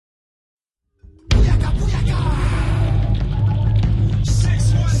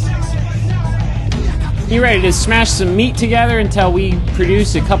You ready to smash some meat together until we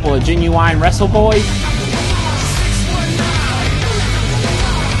produce a couple of genuine wrestle boys?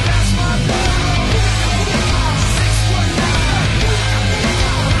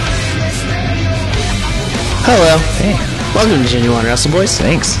 Hello. Hey. Welcome to Genuine Wrestle Boys.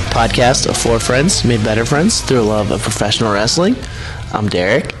 Thanks. Podcast of four friends made better friends through a love of professional wrestling. I'm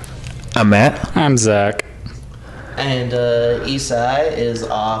Derek. I'm Matt. I'm Zach. And Isai is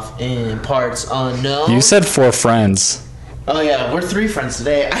off in parts unknown. You said four friends. Oh yeah, we're three friends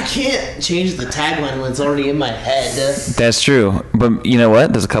today. I can't change the tagline when it's already in my head. That's true. But you know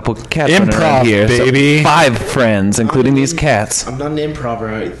what? There's a couple cats running around Improv, here. baby. So 5 friends, including these cats. I'm not an improver.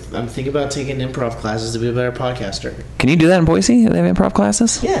 I'm thinking about taking improv classes to be a better podcaster. Can you do that in Boise? They have improv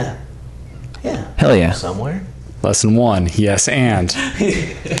classes? Yeah. Hell yeah. Somewhere. Lesson 1. Yes, and.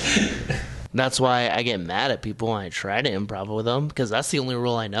 That's why I get mad at people when I try to improv with them, because that's the only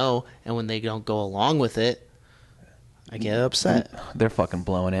rule I know, and when they don't go along with it, I get upset. They're fucking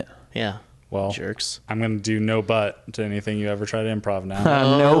blowing it. Yeah. Well, Jerks. I'm going to do no but to anything you ever try to improv now.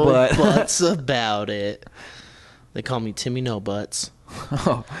 No butt. Butts about it. They call me Timmy No Butts.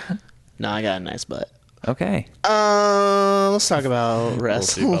 Oh, No, I got a nice butt. okay. Let's talk about We'll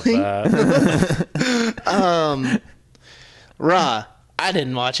see wrestling. about that. Raw. I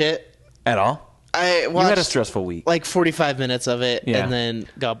didn't watch it. At all? I You watched had a stressful week. like 45 minutes of it Yeah. and then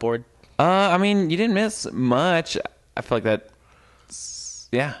got bored. I mean, you didn't miss much. I feel like that.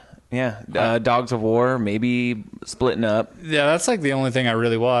 Yeah. Dogs of War, maybe splitting up. Yeah, that's like the only thing I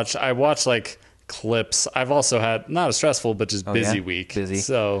really watch. I watch like clips. I've also had not a stressful, but just busy yeah? week. Busy.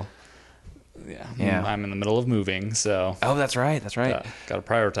 So, Yeah. I'm in the middle of moving, so Oh, that's right. That's right. got to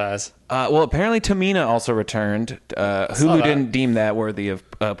prioritize. Well, apparently Tamina also returned. Hulu that. didn't deem that worthy of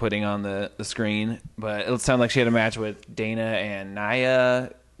putting on the screen, but it sounded like she had a match with Dana and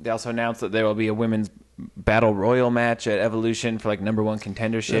Nia. They also announced that there will be a women's battle royal match at Evolution for like number 1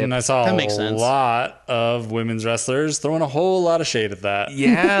 contendership. And I saw That a makes sense. lot of women's wrestlers throwing a whole lot of shade at that.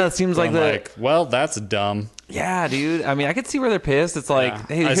 Yeah, it seems like I'm the like, well, that's dumb. yeah, dude. I mean, I could see where they're pissed. It's like, Yeah.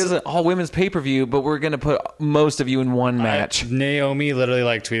 hey, here's an all women's pay per view, but we're gonna put most of you in one match. Naomi literally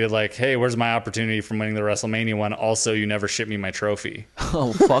like tweeted like, "Hey, where's my opportunity from winning the WrestleMania one? Also, you never shipped me my trophy."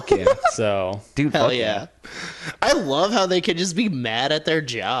 Oh fuck yeah, So dude. Hell fuck yeah. I love how they could just be mad at their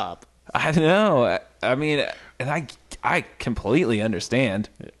job. I know. I mean, and I completely understand.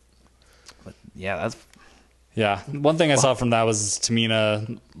 But yeah, that's yeah, one thing I saw from that was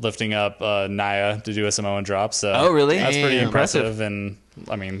Tamina lifting up Nia to do a Samoan drop. So Oh, really? That's pretty Damn. impressive, and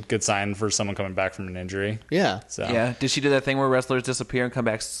I mean, good sign for someone coming back from an injury. Yeah. So yeah. Did she do that thing where wrestlers disappear and come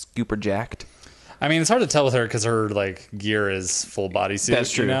back super jacked? I mean, it's hard to tell with her because her like gear is full bodysuit.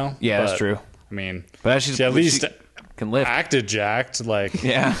 That's true. You know? Yeah, that's But, trip. I mean, But she at least can lift. acted jacked, like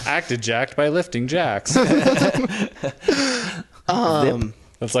Yeah. acted jacked by lifting jacks.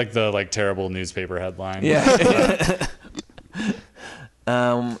 That's like the like terrible newspaper headline. Yeah.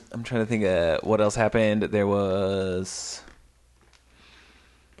 I'm trying to think of what else happened. There was.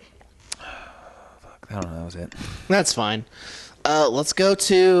 Fuck, I don't know. That was it. That's fine. Let's go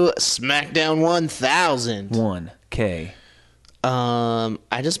to SmackDown 1000. 1K.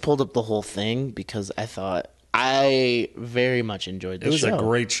 I just pulled up the whole thing because I very much enjoyed the It was show. a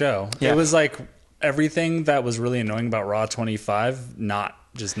great show. Yeah. It was like everything that was really annoying about Raw 25, not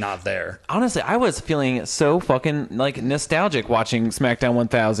there. Honestly, I was feeling so fucking like nostalgic watching SmackDown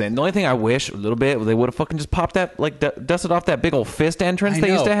 1000. The only thing I wish a little bit they would have fucking just popped that like dusted off that big old fist entrance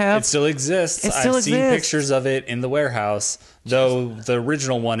they used to have. It still exists. It still I've seen exists. pictures of it in the warehouse, though the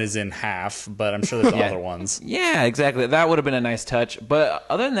original one is in half, but I'm sure there's other ones. Yeah, exactly. That would have been a nice touch. But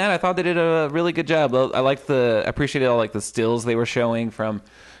other than that, I thought they did a really good job. I appreciated all like the stills they were showing from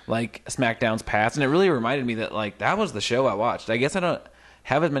like SmackDown's past, and it really reminded me that like that was the show I watched. I guess I don't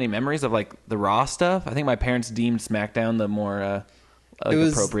have as many memories of like the Raw stuff. I think my parents deemed SmackDown the more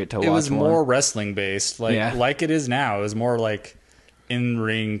appropriate to watch. It was one. more wrestling based, Yeah. like it is now. It was more like in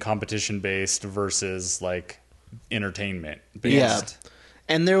ring competition based versus like entertainment based. Yeah.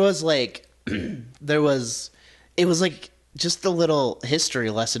 And there was like, it was like just a little history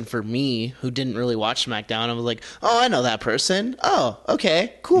lesson for me who didn't really watch SmackDown. I was like, oh, I know that person. Oh,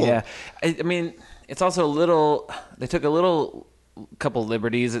 okay, cool. Yeah, I mean, it's also a little. They took a couple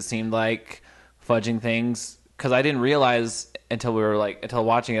liberties. It seemed like fudging things because I didn't realize until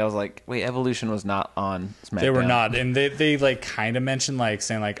watching it. I was like, wait, Evolution was not on SmackDown. They were not, and they like kind of mentioned like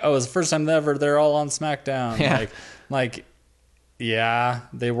saying like, oh, it's the first time ever they're all on SmackDown. Yeah. Like, yeah,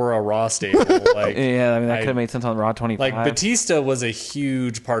 they were a Raw staple. Like, Yeah, I mean that could have made sense on Raw 25. like Batista was a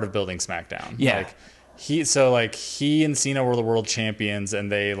huge part of building SmackDown. Yeah. Like, He and Cena were the world champions,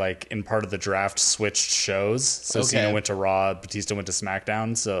 and they like in part of the draft switched shows. So Okay. Cena went to Raw, Batista went to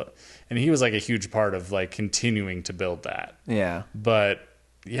SmackDown. And he was like a huge part of like continuing to build that. Yeah. But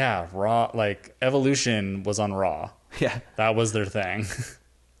yeah, Raw, like Evolution was on Raw. Yeah. That was their thing.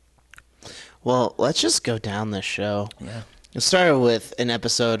 Well, let's just go down this show. Yeah. It started with an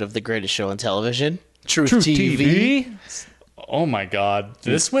episode of The Greatest Show on Television, Truth TV. Oh my God.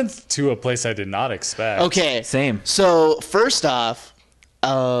 This went to a place I did not expect. Okay. Same. So, first off,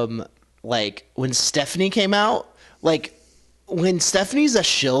 like, when Stephanie came out, like, when Stephanie's a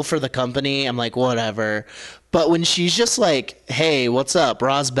shill for the company, I'm like, whatever. But when she's just like, hey, what's up?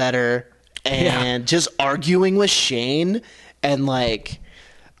 Raw's better. And just arguing with Shane and, like,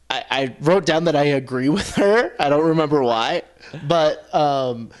 I wrote down that I agree with her. I don't remember why. But,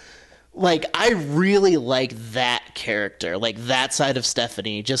 like, I really like that character, like that side of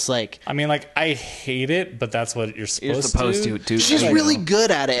Stephanie. Just like, I mean, like, I hate it, but that's what you're supposed to. dude. she's really good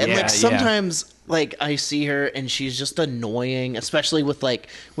at it. And Yeah, like yeah. sometimes like I see her and she's just annoying, especially with like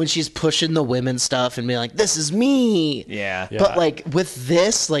when she's pushing the women stuff and being like, this is me. Yeah. Yeah. But like with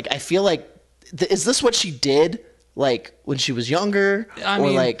this, like I feel like is this what she did like when she was younger? I or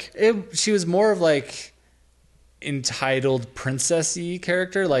mean, like she was more of like entitled princessy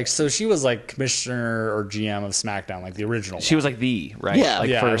character. Like, so she was like commissioner or GM of SmackDown, like the original. She was like right? Yeah. Like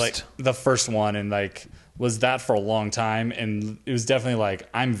yeah, first. like the first one, and like was that for a long time. And it was definitely like,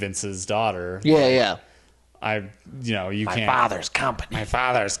 I'm Vince's daughter. yeah. You my can't. father's company. My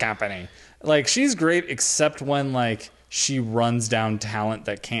father's company. Like, she's great, except when like she runs down talent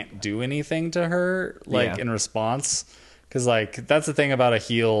that can't do anything to her, like Yeah. in response. Because like that's the thing about a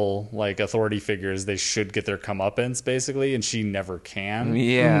heel like authority figure is they should get their comeuppance basically, and she never can.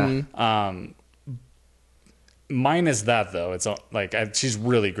 Yeah. Minus that though, it's like she's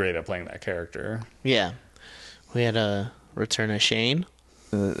really great at playing that character. Yeah. We had a return of Shane.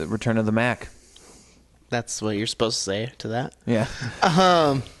 The Return of the Mac. That's what you're supposed to say to that. Yeah.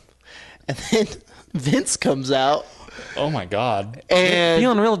 And then Vince comes out Oh my god. and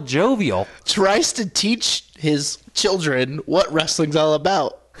Feeling real jovial. tries to teach his children what wrestling's all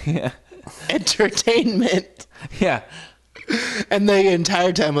about. Yeah. Entertainment. Yeah. And the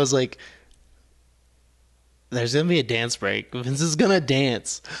entire time I was like, there's going to be a dance break. Vince is going to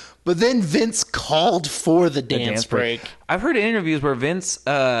dance. But then Vince called for the dance break. I've heard in interviews where Vince,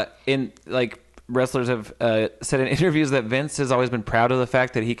 in like wrestlers have said in interviews that Vince has always been proud of the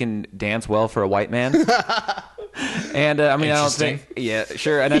fact that he can dance well for a white man. And I mean, I don't Interesting. think, yeah,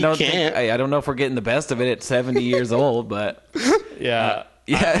 sure. And I He don't can't. think, I don't know if we're getting the best of it at 70 years old, but Yeah.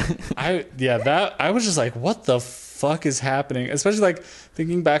 yeah. I was just like, what the fuck is happening? Especially like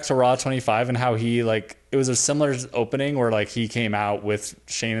thinking back to Raw 25 and how he like, it was a similar opening where like he came out with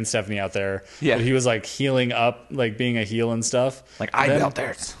Shane and Stephanie out there. Yeah. But he was like healing up, like being a heel and stuff. Like, And I then- built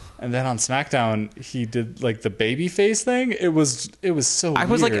theirs. And then on SmackDown, he did like the baby face thing. It was so I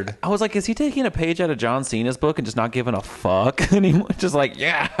was weird. like, is he taking a page out of John Cena's book and just not giving a fuck anymore? Just like,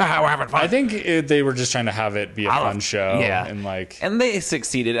 yeah, we're having fun. I think they were just trying to have it be a fun show. Yeah, And like, and they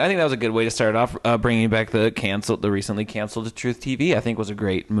succeeded. I think that was a good way to start off. Bringing back the recently canceled Truth TV, I think was a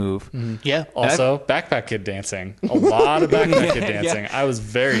great move. Yeah. also Backpack Kid dancing. A lot of Backpack Kid Yeah. dancing. I was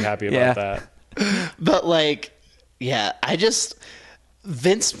very happy about that. But like, yeah,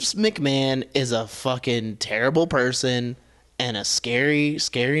 Vince McMahon is a fucking terrible person and a scary,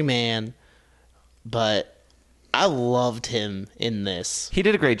 scary man. But I loved him in this. He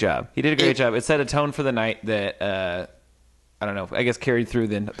did a great job. It set a tone for the night that I don't know. I guess carried through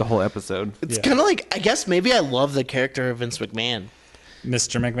the whole episode. It's Yeah. kind of like, I guess maybe I love the character of Vince McMahon.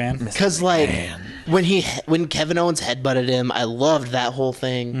 Mr. McMahon. Because like when Kevin Owens headbutted him, I loved that whole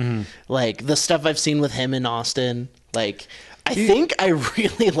thing. Like the stuff I've seen with him in Austin. Like I think I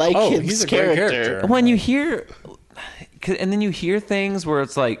really like his he's a great character. When you hear, and then you hear things where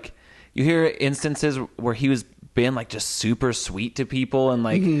it's like, you hear instances where he was being like just super sweet to people and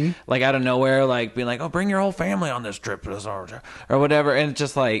like out of nowhere, like being like, oh, bring your whole family on this trip or whatever. And it's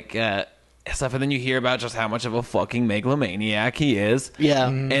just like, stuff. And then you hear about just how much of a fucking megalomaniac he is. Yeah.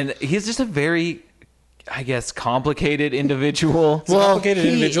 And he's just a very, I guess, complicated individual. Well, Complicated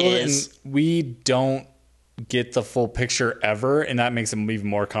he individual, is. and we don't get the full picture ever, and that makes him even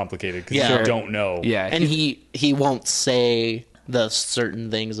more complicated because Yeah. you don't know. Yeah. And he won't say the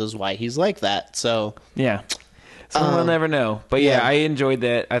certain things as why he's like that. So Yeah. So we'll never know. But yeah, yeah. I enjoyed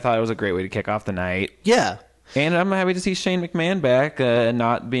that. I thought it was a great way to kick off the night. yeah. And I'm happy to see Shane McMahon back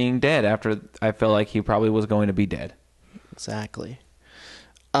not being dead after I felt like he probably was going to be dead. Exactly.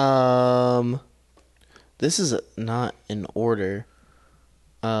 This is not in order.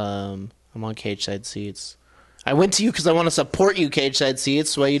 I'm on cage side seats. I went to you because I want to support you, cage side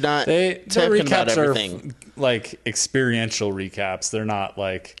seats. Why you not Their talking about recaps everything? are like experiential recaps. They're not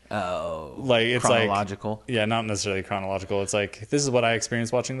like it's chronological. Like, yeah, not necessarily chronological. It's like, this is what I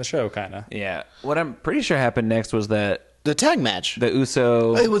experienced watching the show, kind of. Yeah. What I'm pretty sure happened next was that The tag match. the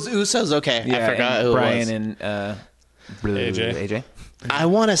Uso, It was Usos. Okay, yeah, I forgot and who Brian it and AJ. AJ. was. I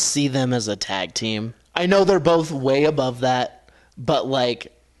want to see them as a tag team. I know they're both way above that, but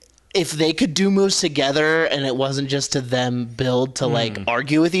like, if they could do moves together and it wasn't just to them build to like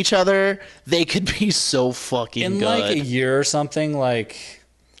argue with each other, they could be so fucking In good. like a year or something, like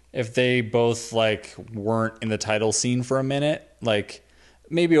if they both like weren't in the title scene for a minute, like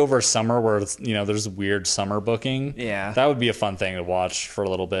maybe over summer where it's, there's weird summer booking. Yeah. That would be a fun thing to watch for a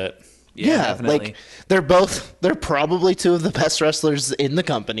little bit. Yeah, yeah, definitely. like they're probably two of the best wrestlers in the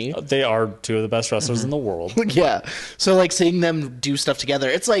company. They are two of the best wrestlers in the world. Yeah. So like seeing them do stuff together,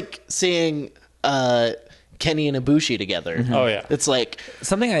 it's like seeing Kenny and Ibushi together. Oh yeah. It's like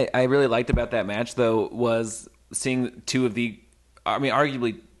Something I really liked about that match, though, was seeing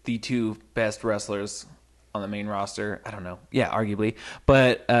arguably the two best wrestlers on the main roster. I don't know. Yeah, arguably.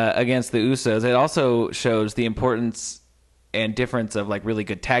 But against the Usos, it also shows the importance and difference of like really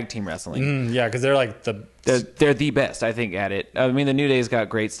good tag team wrestling. Yeah, because they're like They're the best, I think, at it. I mean, the New Day's got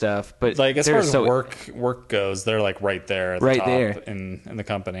great stuff, but like as they're far as so work goes, they're like right there at the Right top there. in the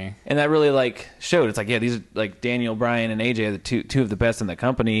company. and that really like showed. It's like, yeah, these are like Daniel, Bryan, and AJ are the two of the best in the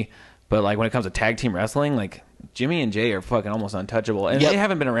company. But like when it comes to tag team wrestling, like Jimmy and Jay are fucking almost untouchable, and Yep. they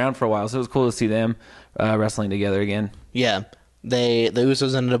haven't been around for a while, so it was cool to see them wrestling together again. yeah, the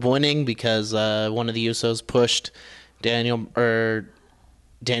Usos ended up winning because one of the Usos pushed Daniel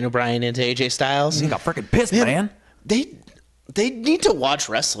Bryan into AJ Styles. He got freaking pissed, man. They need to watch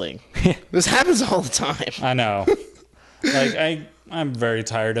wrestling. This happens all the time. I know. Like I'm very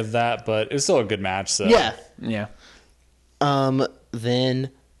tired of that, but it was still a good match. So Yeah. Yeah, Then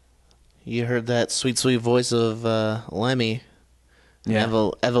you heard that sweet voice of Lemmy. yeah.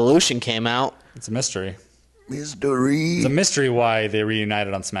 Evolution came out. it's a mystery. Mystery. It's a mystery why they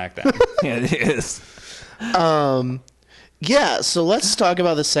reunited on SmackDown. Yeah, it is. Yeah, so let's talk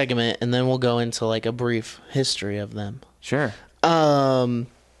about this segment, and then we'll go into like a brief history of them. Sure.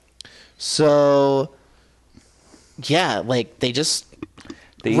 So yeah, like they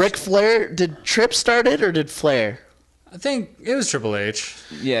Ric Flair, did Tripp start it or did Flair? I think it was Triple H.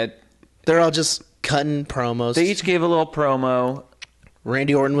 Yeah, They're all just cutting promos. they each gave a little promo.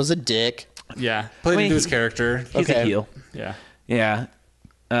 Randy Orton was a dick. Yeah, played into his character. He's a Okay. heel. Yeah, Yeah.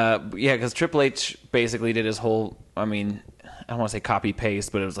 Yeah, because Triple H basically did his whole, I don't want to say copy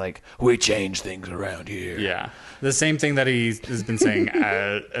paste, but it was like, we change things around here. yeah. The same thing that he has been saying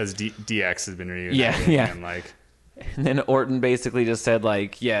as DX has been reunited. Yeah. And like, And then Orton basically just said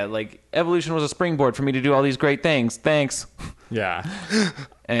like, yeah, like Evolution was a springboard for me to do all these great things. Thanks. yeah.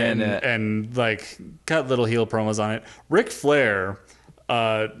 And, and like cut little heel promos on it. Ric Flair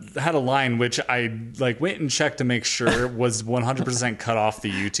had a line which I like went and checked to make sure was 100% cut off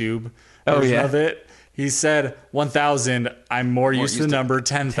the YouTube version yeah. of it. He said 1,000. I'm more used to the number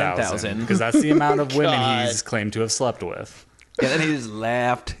 10,000 10,000. because that's the amount of women God. he's claimed to have slept with. and then he just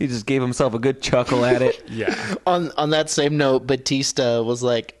laughed. He just gave himself a good chuckle at it. Yeah, On that same note, Batista was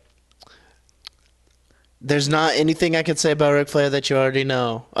like, "There's not anything I can say about Ric Flair that you already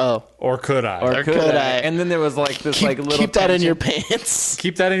know." Oh, or could I? Or could could I? I? And then there was like this like little keep that in tension. your pants.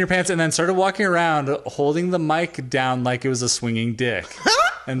 Keep that in your pants, and then started walking around holding the mic down like it was a swinging dick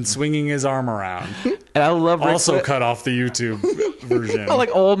and swinging his arm around. And I love Ric Also Flair. cut off the YouTube version. Like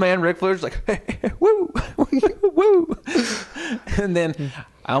old man Ric Flair's like, woo, woo. And then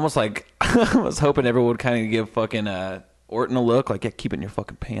I almost like, I was hoping everyone would kind of give fucking Orton a look, like, yeah, keep it in your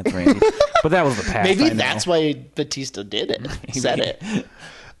fucking pants, Randy. But that was the past. Maybe I know. that's why Batista did it. Said it.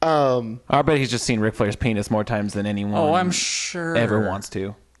 I bet he's just seen Ric Flair's penis more times than anyone Oh, I'm sure. ever wants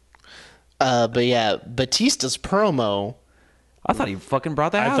to. But yeah, Batista's promo I thought he fucking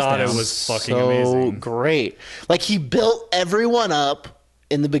brought that I house thought down. it was fucking so amazing. great. Like he built everyone up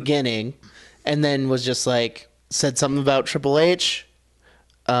in the beginning, and then was just like said something about Triple H.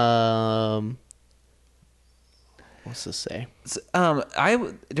 What's this say?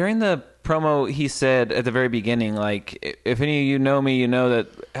 During the promo, he said at the very beginning, like, if any of you know me, you know that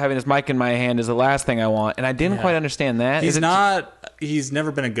having this mic in my hand is the last thing I want. And I didn't quite understand that. He's Is it- not. He's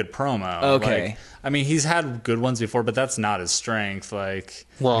never been a good promo. Okay. Like, I mean, he's had good ones before, but that's not his strength. Like,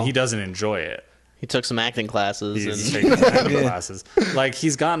 Well- he doesn't enjoy it. He took some acting classes. He's And taking acting classes. Like,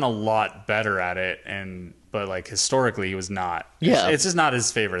 he's gotten a lot better at it, but like historically, he was not. Yeah. it's just not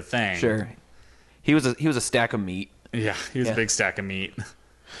his favorite thing. Sure. He was a stack of meat. Yeah, he was Yeah. a big stack of meat.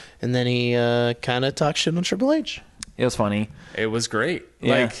 And then he kind of talked shit on Triple H. It was funny. It was great.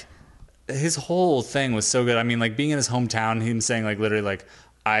 Yeah. Like his whole thing was so good. I mean, like being in his hometown, him saying like literally like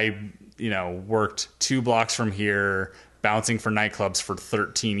I, worked 2 blocks from here, bouncing for nightclubs for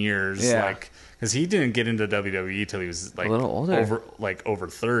 13 years. Yeah. Like because he didn't get into WWE till he was like A little older. over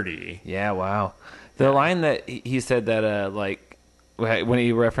 30. Yeah, wow. The line that he said that like when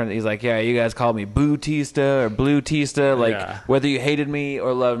he referenced, he's like, yeah, you guys called me Bootista or Blue Tista, like Yeah. whether you hated me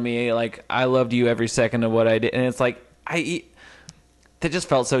or loved me, like I loved you every second of what I did. And it's like that just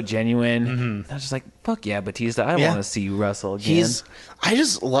felt so genuine. I was just like, fuck yeah, Batista, I Yeah. want to see you wrestle again. I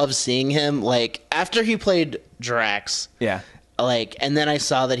just love seeing him, like, after he played Drax, Yeah. like, and then I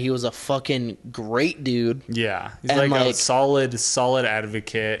saw that he was a fucking great dude. Yeah, he's And, like a like- solid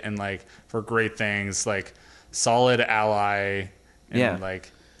advocate and like for great things, like solid ally. And Yeah.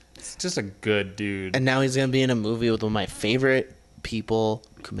 like it's just a good dude. And now he's going to be in a movie with one of my favorite people,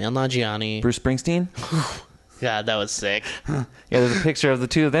 Kumail Nanjiani. Bruce Springsteen? God, that was sick. Yeah, there's a picture of the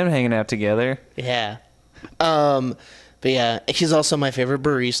two of them hanging out together. Yeah. But yeah, he's also my favorite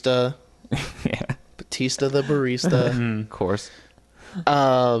barista, Yeah, Batista the barista. of course.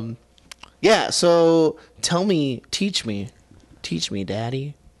 Yeah, so teach me,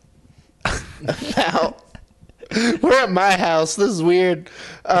 Daddy, about. We're at my house. This is weird.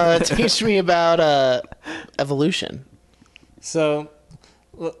 Teach me about Evolution. So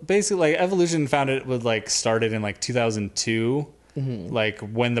basically, like Evolution founded with like started in like 2002, like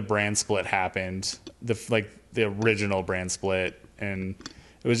when the brand split happened, the original brand split, and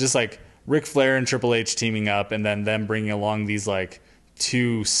it was just like Ric Flair and Triple H teaming up, and then them bringing along these like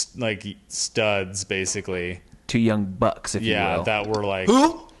 2 like studs, basically. 2 young bucks, if you Yeah, will. that were like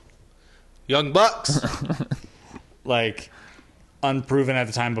Who? Young Bucks. like unproven at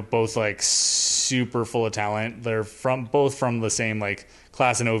the time, but both like super full of talent. They're both from the same like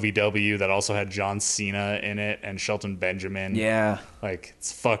class in OVW that also had John Cena in it and Shelton Benjamin. Yeah. Like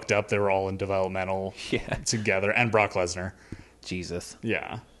it's fucked up. They were all in developmental Yeah. together, and Brock Lesnar. Jesus.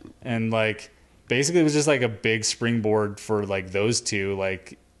 Yeah. And like basically it was just like a big springboard for like those two,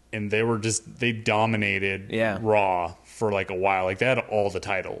 like, and they dominated Yeah. Raw for like a while. Like they had all the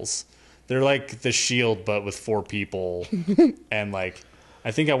titles. They're like the Shield, but with 4 people. And like,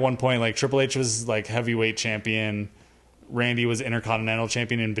 I think at one point, like Triple H was like heavyweight champion, Randy was Intercontinental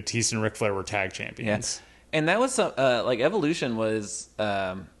champion, and Batista and Ric Flair were tag champions. Yeah. And that was some like Evolution was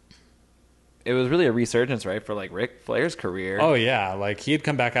it was really a resurgence, right, for like Ric Flair's career. Oh yeah, like he had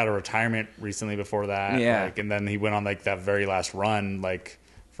come back out of retirement recently before that. Yeah. Like, and then he went on like that very last run, like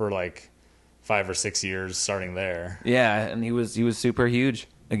for like 5 or 6 years, starting there. Yeah, and he was super huge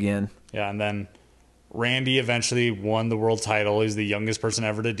again. Yeah, and then Randy eventually won the world title. He was the youngest person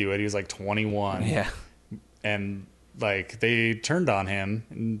ever to do it. He was like 21. Yeah. And like they turned on him,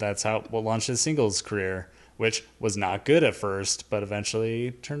 and that's what launched his singles career, which was not good at first, but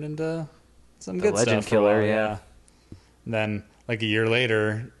eventually turned into some good legend stuff. for a killer, while, yeah. And then like a year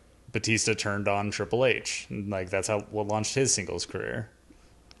later, Batista turned on Triple H, and like that's what launched his singles career.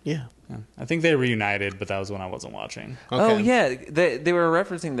 Yeah. Yeah. I think they reunited, but that was when I wasn't watching. Oh yeah, they were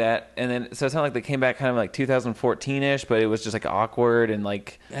referencing that, and then so it sounded like they came back kind of like 2014ish, but it was just like awkward, and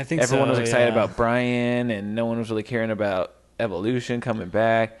like I think everyone so, was excited yeah. about Bryan, and no one was really caring about Evolution coming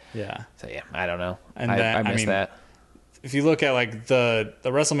back. Yeah. So yeah, I don't know. And I then, I missed mean, that. If you look at like the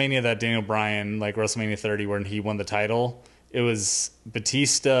WrestleMania that Daniel Bryan, like WrestleMania 30, when he won the title, it was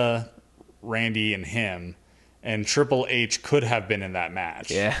Batista, Randy, and him, and Triple H could have been in that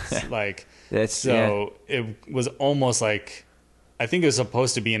match. Yeah. Like That's yeah. it was almost like, I think it was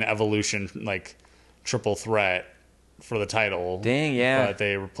supposed to be an Evolution like triple threat for the title. Dang, yeah. But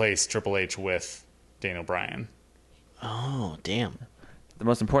they replaced Triple H with Daniel Bryan. Oh, damn. The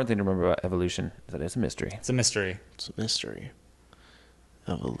most important thing to remember about Evolution is that it's a mystery. It's a mystery. It's a mystery.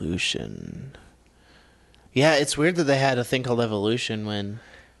 Evolution. Yeah, it's weird that they had a thing called evolution when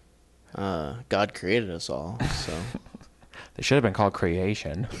God created us all. So They should have been called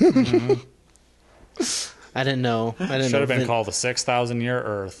Creation. I didn't know. I didn't Should know have been Vin- called the 6,000 year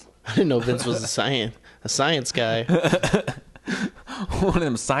Earth. I didn't know Vince was a science guy. One of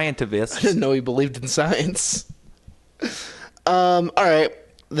them scientists. I didn't know he believed in science. All right.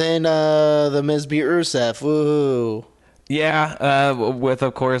 Then the Miz beat Rusev. Woo. Yeah, with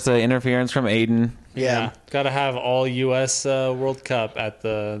of course interference from Aiden. Yeah. Got to have all U.S. World Cup at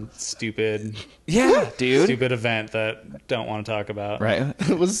the stupid Yeah, dude. event that don't want to talk about. Right.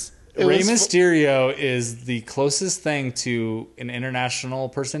 It was. Rey Mysterio is the closest thing to an international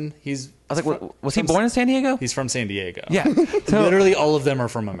person. He's I was like, was he born in San Diego? He's from San Diego. Yeah. So, Literally all of them are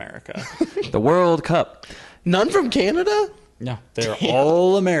from America. the World Cup. None from Canada? Yeah, they're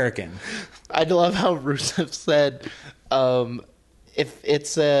all American. I love how Rusev said,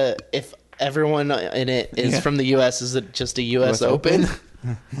 if everyone in it is from the U.S., is it just a U.S. Open?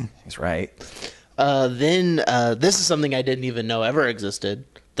 He's right. Then this is something I didn't even know ever existed.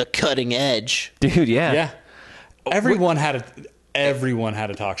 The Cutting Edge. Dude, yeah. Yeah, everyone had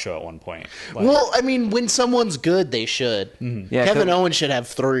a talk show at one point. Like, Well, I mean, when someone's good, they should. Yeah, Kevin Owens should have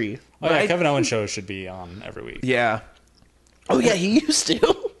 3. oh, yeah, Kevin Owens show should be on every week. Yeah. Oh, yeah, he used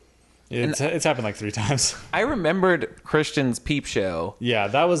to. It's happened like 3 times. I remembered Christian's Peep Show. Yeah,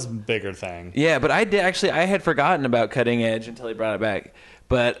 that was a bigger thing. Yeah, but I had forgotten about Cutting Edge until he brought it back.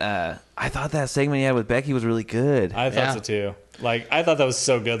 But I thought that segment he had with Becky was really good. I thought so too. Like, I thought that was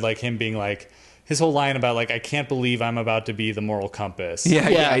so good. Like him being like, his whole line about like, I can't believe I'm about to be the moral compass.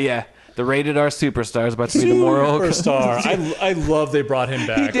 Yeah. The rated R superstar is about to be the moral Superstar. I love they brought him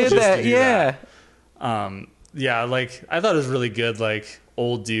back. He did just that, to do yeah. that. Yeah, like I thought it was really good. Like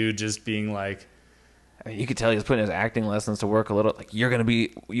old dude just being like, I mean, you could tell he was putting his acting lessons to work a little. Like, you're going to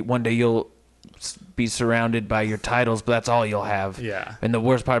be, one day you'll be surrounded by your titles, but that's all you'll have. Yeah. And the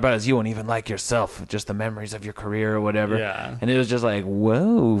worst part about it is you won't even like yourself, just the memories of your career or whatever. Yeah. And it was just like,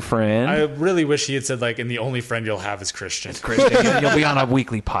 whoa, friend. I really wish he had said like, and the only friend you'll have is Christian. Christian, you'll be on a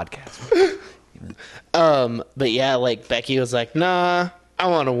weekly podcast. But yeah, like Becky was like, nah, I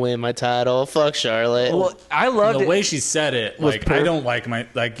want to win my title. Fuck Charlotte. Well, I loved The it. way she said it, like I don't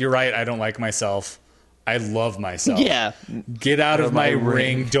like you're right, I don't like myself. I love myself. Yeah. Get out of my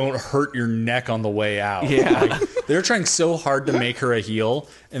ring. Don't hurt your neck on the way out. Yeah. Like, they're trying so hard to make her a heel,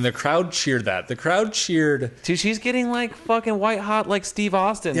 and the crowd cheered that. The crowd cheered. Dude, she's getting like fucking white hot like Steve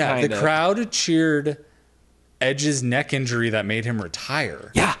Austin. Yeah, kinda. the crowd cheered Edge's neck injury that made him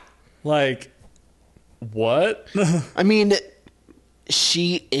retire. Yeah. Like, what? I mean,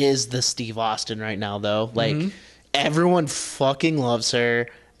 she is the Steve Austin right now, though. Like, everyone fucking loves her,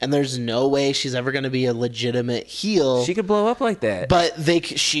 and there's no way she's ever going to be a legitimate heel. She could blow up like that. But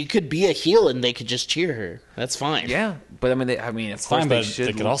she could be a heel, and they could just cheer her. That's fine. Yeah. But of course Fine, they but should.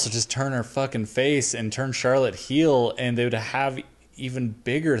 they could also just turn her fucking face and turn Charlotte heel, and they would have even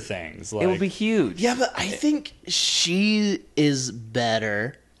bigger things. Like, it would be huge. Yeah, but I think she is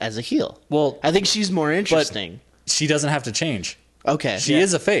better as a heel. Well, I think she's more interesting. she doesn't have to change. Okay. She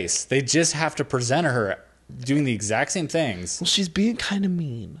is a face. They just have to present her doing the exact same things. Well, she's being kind of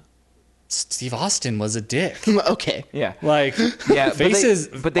mean. Steve Austin was a dick. Okay. Yeah. Like, Yeah, but faces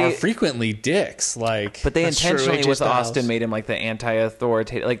they- are frequently dicks. Like, But they That's true, intentionally AJ with Styles. Austin made him like the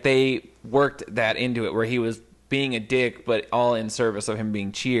anti-authoritative. Like they worked that into it where he was being a dick, but all in service of him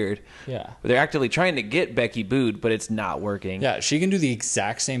being cheered. Yeah. But they're actively trying to get Becky booed, but it's not working. yeah, she can do the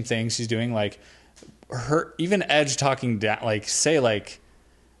exact same thing she's doing. Like, her, even Edge talking down, like, say, like,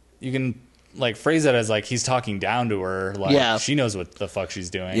 you can, like, phrase it as, like, he's talking down to her. Like, Yeah. she knows what the fuck she's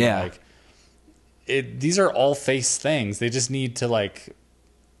doing. Yeah. Like, these are all face things. They just need to, like,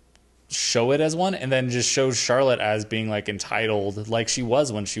 show it as one, and then just show Charlotte as being like entitled, like she was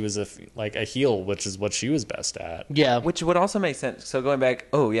when she was a heel, which is what she was best at. Yeah. Which would also make sense. So going back,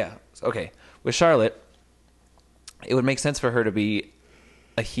 okay. With Charlotte, it would make sense for her to be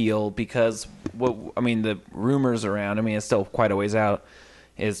a heel because the rumors around, it's still quite a ways out,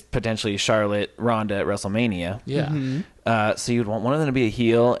 is potentially Charlotte, Ronda at WrestleMania. Yeah. So you'd want one of them to be a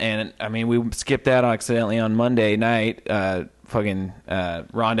heel, and we skipped that accidentally on Monday night.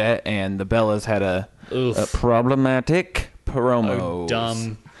 Ronda and the Bellas had a problematic promo.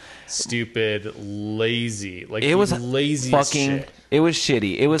 Dumb, stupid, lazy. Like, It was lazy fucking. shit. It was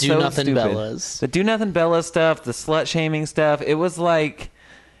shitty. It was Do so nothing stupid. Bellas. The do nothing Bella stuff, the slut shaming stuff. It was like,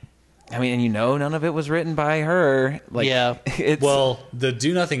 none of it was written by her. Like, Yeah. It's, Well, the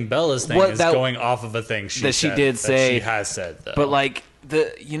do nothing Bellas thing What is that- going off of a thing she that she said, did that say, she has said though. but like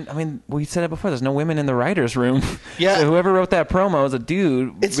we said it before. There's no women in the writers' room. Yeah. So whoever wrote that promo is a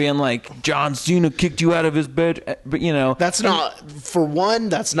dude being like, John Cena kicked you out of his bed. But That's not, for one,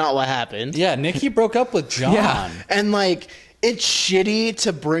 that's not what happened. yeah, Nikki broke up with John. Yeah. And like, it's shitty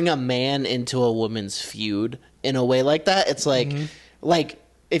to bring a man into a woman's feud in a way like that. It's like,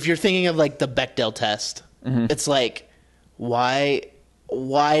 if you're thinking of like the Bechdel test, it's like, why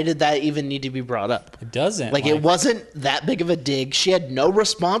did that even need to be brought up? It doesn't. Like, it wasn't that big of a dig. She had no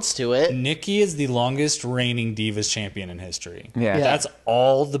response to it. Nikki is the longest reigning Divas champion in history. Yeah. That's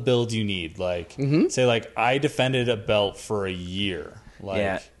all the build you need. Like, say, like, I defended a belt for a year. Like,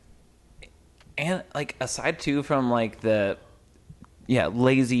 Yeah. And like aside too from like the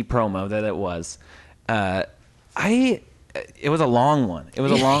lazy promo that it was, it was a long one. It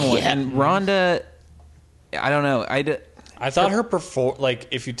was a long one. Yeah. And Ronda, I don't know. I thought her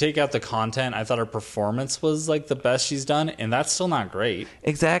if you take out the content, I thought her performance was like the best she's done, and that's still not great.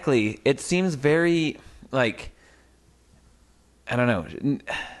 Exactly. It seems very like, I don't know.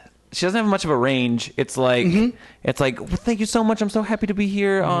 She doesn't have much of a range. It's like well, thank you so much. I'm so happy to be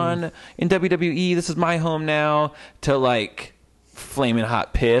here in WWE. This is my home now. To like flaming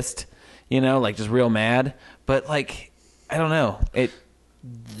hot pissed, like just real mad. But like, I don't know.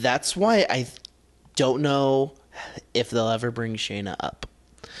 That's why I don't know if they'll ever bring Shayna up,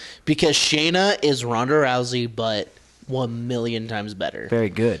 because Shayna is Ronda Rousey, but 1,000,000 times better. Very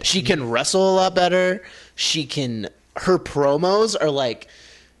good. She can wrestle a lot better. Her promos are like,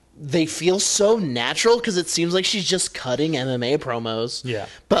 they feel so natural because it seems like she's just cutting MMA promos. Yeah.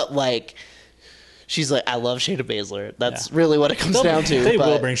 But like, she's like, I love Shayna Baszler. That's really what it comes down to. They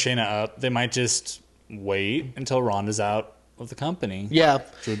will bring Shayna up. They might just wait until Ronda's out of the company. Yeah.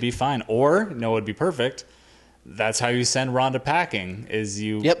 Which would be fine. Or, it would be perfect. That's how you send Ronda packing, is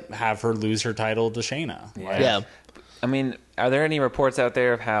you have her lose her title to Shayna. Yeah. I mean, are there any reports out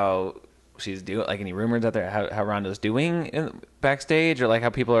there of how she's doing? Like any rumors out there how Ronda's doing backstage, or like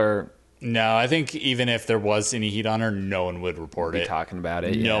how people are? No, I think even if there was any heat on her, no one would report it. Talking about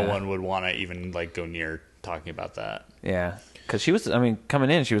it. No one would want to even like go near talking about that. Yeah, because she was. I mean,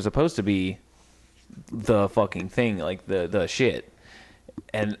 coming in, she was supposed to be the fucking thing, like the shit.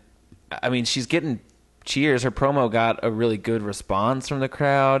 And I mean, she's getting cheers. Her promo got a really good response from the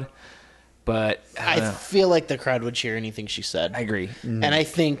crowd, but I feel like the crowd would cheer anything she said. I agree. And I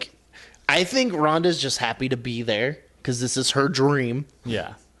think Ronda's just happy to be there because this is her dream.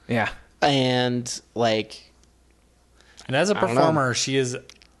 Yeah. Yeah. And like, and as a performer, she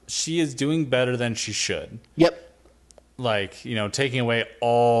is doing better than she should. Yep. Like, taking away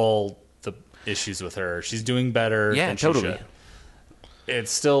all the issues with her, she's doing better than she should.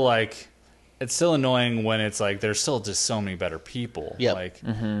 It's still annoying when it's like there's still just so many better people. Yep. Like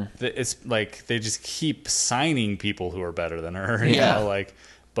it's like they just keep signing people who are better than her.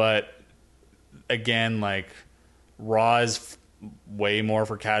 But again, like Raw is way more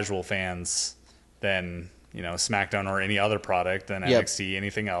for casual fans than SmackDown or any other product than NXT,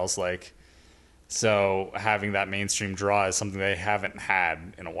 anything else. Like, so having that mainstream draw is something they haven't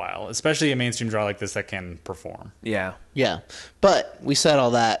had in a while, especially a mainstream draw like this that can perform. Yeah. Yeah. But we said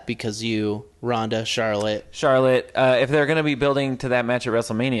all that because Ronda, Charlotte, if they're going to be building to that match at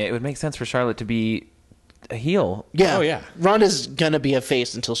WrestleMania, it would make sense for Charlotte to be a heel. Yeah. Oh, yeah. Ronda's going to be a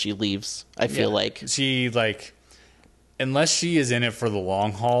face until she leaves, I feel like. She, like, unless she is in it for the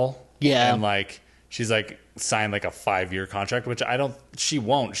long haul. Yeah. And, like, she's, like, signed, like, a 5-year contract, which she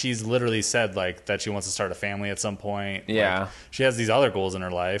won't. She's literally said, like, that she wants to start a family at some point. Yeah. Like, she has these other goals in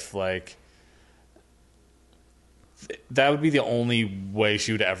her life. Like, that would be the only way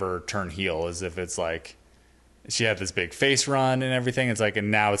she would ever turn heel, is if it's, like, she had this big face run and everything. It's like,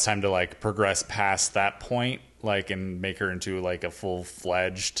 and now it's time to, like, progress past that point, like, and make her into, like, a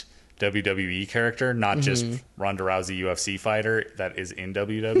full-fledged WWE character, not just Ronda Rousey UFC fighter that is in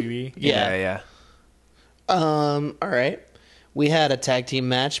WWE. Yeah. All right. We had a tag team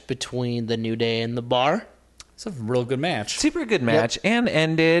match between the New Day and the Bar. It's a real good match. Super good match, and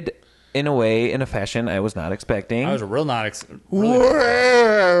ended in a fashion I was not expecting. I was real not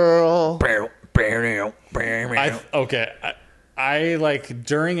I like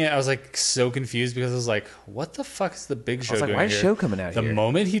during it I was like so confused because I was like, what the fuck is the Big Show doing why is here? Show coming out the here? The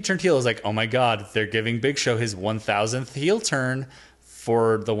moment he turned heel, I was like, oh my god, they're giving Big Show his 1000th heel turn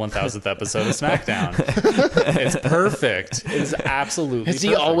for the 1000th episode of SmackDown. It's perfect. It's absolutely Has he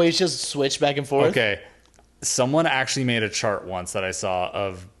perfect. always just switched back and forth? Okay. Someone actually made a chart once that I saw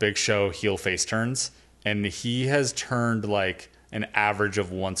of Big Show heel face turns, and he has turned like an average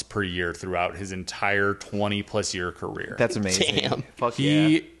of once per year throughout his entire 20+ year career. That's amazing. Damn. Fuck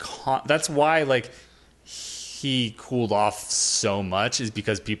yeah. That's why like he cooled off so much, is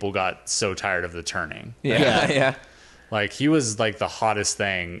because people got so tired of the turning. Yeah. Like he was like the hottest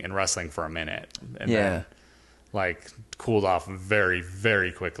thing in wrestling for a minute, and then like cooled off very,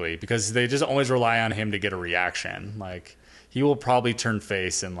 very quickly because they just always rely on him to get a reaction. Like he will probably turn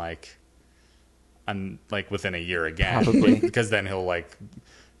face in like within a year again, probably. because then he'll like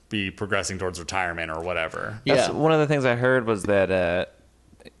be progressing towards retirement or whatever. That's one of the things I heard was that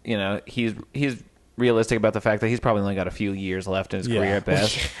he's realistic about the fact that he's probably only got a few years left in his career at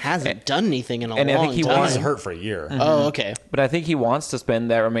best. Hasn't done anything in a and I long think he time. He was hurt for a year. Oh, okay. But I think he wants to spend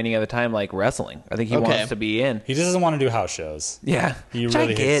that remaining of the time like wrestling. I think he wants to be in. He just doesn't want to do house shows. Yeah, He which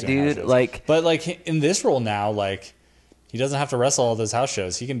really I hates get, doing house dude. shows. Like, but like in this role now, like he doesn't have to wrestle all those house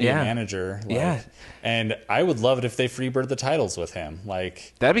shows. He can be a manager. Like, Yeah. And I would love it if they freebird the titles with him.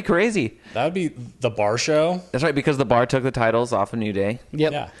 Like, That'd be crazy. that would be the bar show. That's right, because the bar took the titles off of New Day.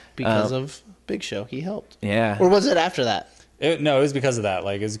 Yep. Yeah. Because of Big Show, he helped. Yeah. Or was it after that? No, it was because of that.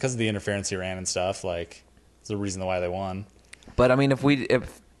 Like, it was because of the interference he ran and stuff. Like, it's the reason why they won. But I mean,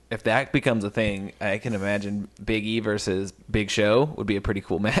 if that becomes a thing, I can imagine Big E versus Big Show would be a pretty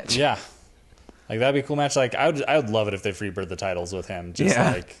cool match. Yeah. Like, that'd be a cool match. Like, I would love it if they freebird the titles with him. Just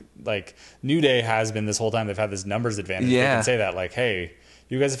like New Day has been this whole time. They've had this numbers advantage. They Yeah. can say that, like, hey,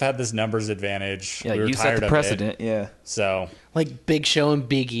 you guys have had this numbers advantage. Yeah, we were you set tired the of precedent. it. Yeah. So Like Big Show and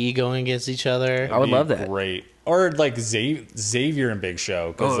Big E going against each other. I would be love that. Great. Or like Xavier and Big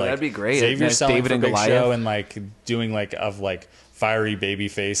Show. Oh, Like, that'd be great. Xavier's Nice selling David for and Big Goliath. Show and like doing like fiery baby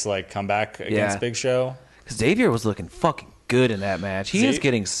face like comeback against Yeah. Big Show. Because Xavier was looking fucking good in that match. He is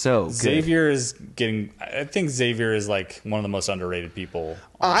getting so good. Xavier is getting. I think Xavier is like one of the most underrated people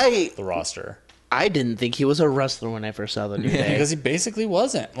on the roster I didn't think he was a wrestler when I first saw the New Day. because he basically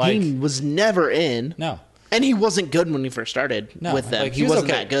wasn't. Like, He was never in. no. And he wasn't good when he first started No, with them. like, he wasn't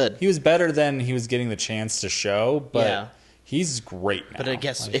okay. that good. He was better than he was getting the chance to show, but Yeah. he's great now. But I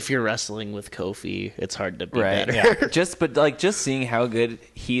guess Like, if you're wrestling with Kofi, it's hard to be Right. better. Yeah. just seeing how good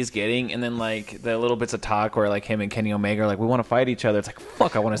he's getting, and then like the little bits of talk where like him and Kenny Omega are like, we want to fight each other. It's like,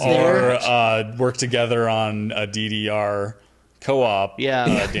 fuck, I want to see that. or work together on a DDR co-op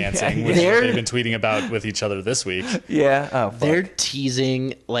dancing, which They're- they've been tweeting about with each other this week. Yeah. Oh, fuck. They're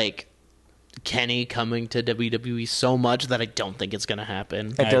teasing like Kenny coming to WWE so much that I don't think it's gonna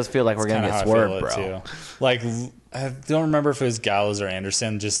happen. It does feel like we're It's gonna kinda get how I feel swerved, it, bro. too. Like, I don't remember if it was Gallows or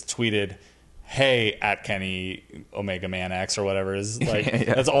Anderson just tweeted, "Hey, at Kenny Omega Man X" or whatever it is. Like,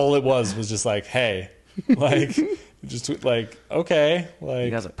 Yeah. that's all it was just like, "Hey," like, just like, okay,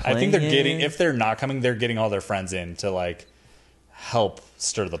 like, guys are I think they're playing. getting. If they're not coming, they're getting all their friends in to like help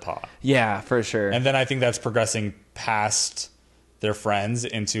stir the pot. Yeah, for sure. And then I think that's progressing past their friends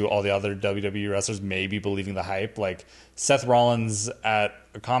into all the other WWE wrestlers maybe believing the hype. Like Seth Rollins at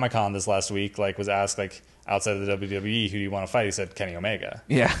Comic-Con this last week, like was asked like outside of the WWE, who do you want to fight? He said Kenny Omega.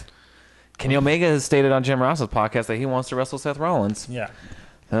 Yeah. Kenny Omega has stated on Jim Ross's podcast that he wants to wrestle Seth Rollins. Yeah.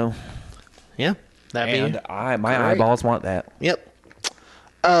 So, Yeah, that'd and be. my great. eyeballs want that. Yep.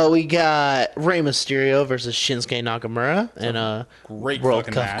 We got Rey Mysterio versus Shinsuke Nakamura in a Great World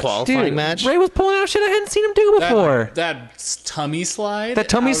fucking Cup match. qualifying match. Ray was pulling out shit I hadn't seen him do before. That tummy slide. That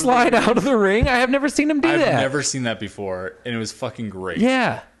tummy out of the- slide out of the ring. I have never seen him do I've that. never seen that before, and it was fucking great.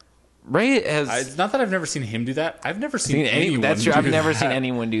 Yeah. Ray has It's not that I've never seen him do that. I've never seen seen any. anyone. That's true. do I've never that. seen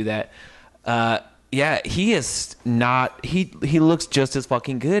anyone do that. Yeah, he is not. He looks just as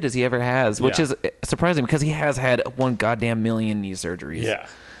fucking good as he ever has, which Yeah. is surprising because he has had 1 goddamn million knee surgeries. Yeah,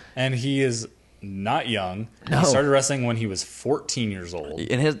 and he is not young. No. He started wrestling when he was 14 years old.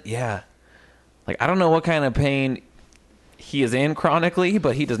 In his like I don't know what kind of pain he is in chronically,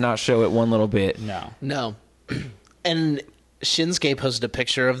 but he does not show it one little bit. No. No. And Shinsuke posted a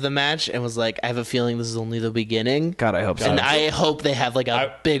picture of the match and was like, I have a feeling this is only the beginning. God, I hope so. And I hope they have like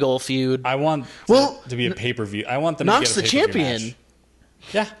a big old feud. I want to be a pay-per-view. I want them Knox to the get a pay-per-view champion. match.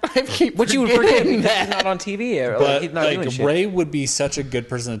 Yeah. I keep Which you would forget forgetting because he's that. not on TV. Or, But he's not doing like shit. Ray would be such a good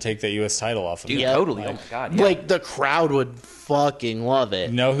person to take that US title off of Dude, him. Yeah. totally. Like, Oh my god. Yeah. Like the crowd would fucking love it.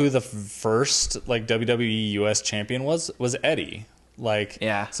 You know who the first like WWE US champion was? Was Eddie. Like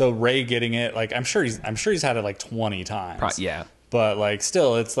Yeah. So Ray getting it, like I'm sure he's had it like 20 times. Yeah. But like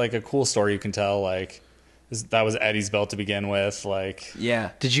still it's like a cool story you can tell like that was Eddie's belt to begin with, like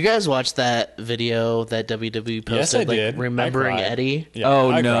Yeah. Did you guys watch that video that WWE posted? Yes, I like, did. Remembering I cried. Eddie? Yeah,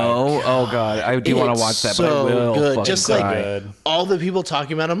 Oh I no! cried. Oh god! I do want It's to watch that, so but I will. good. fucking Just like cry. Good. all the people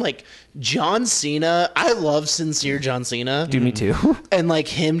talking about him, like John Cena. I love sincere John Cena. Dude, me too. And like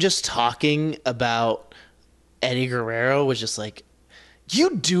him just talking about Eddie Guerrero was just like,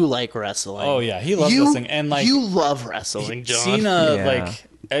 you do like wrestling. Oh, yeah, he loves wrestling, and, like, you love wrestling, John. Cena, Yeah. like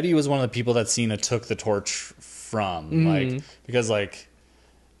Eddie was one of the people that Cena took the torch from, like because like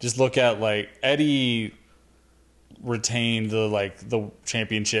just look at like Eddie retained the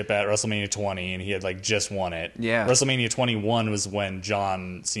championship at WrestleMania 20, and he had like just won it. Yeah. WrestleMania 21 was when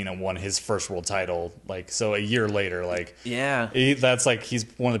John Cena won his first world title. Like so, a year later, like Yeah. that's like he's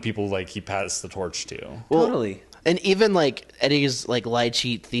one of the people like he passed the torch to. Well, Totally. And even like Eddie's like lie,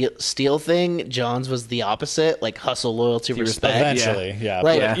 cheat, steal thing, John's was the opposite. Like hustle, loyalty, respect. Eventually, yeah.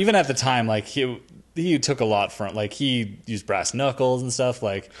 Like- But Yeah. even at the time, like he took a lot from like he used brass knuckles and stuff.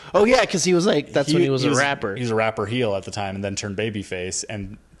 Like Oh yeah, because he was like that's when he was a rapper. He was a rapper heel at the time, and then turned babyface.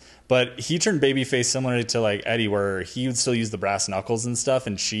 But he turned babyface similarly to like Eddie, where he would still use the brass knuckles and stuff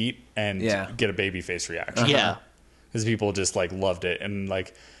and cheat and Yeah. get a babyface reaction. Yeah. because people just like loved it, and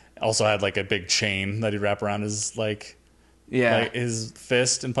like also had like a big chain that he'd wrap around his like his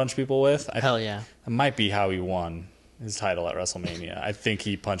fist and punch people with. Hell yeah. That might be how he won his title at WrestleMania. I think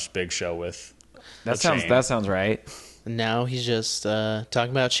he punched Big Show with That a sounds chain. that sounds right. And now he's just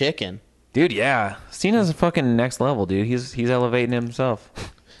talking about chicken. Dude, yeah. Cena's fucking next level, dude. He's elevating himself.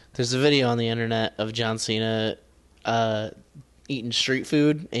 There's a video on the internet of John Cena eating street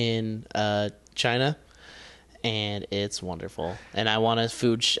food in China, and it's wonderful. And I want a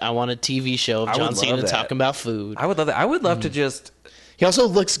TV show of I would John love Cena that. talking about food. I would love that. I would love to just He also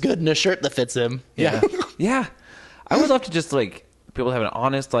looks good in a shirt that fits him. yeah. Yeah. I would love to just like people have an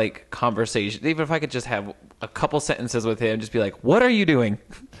honest like conversation. Even if I could just have a couple sentences with him, just be like, "What are you doing?"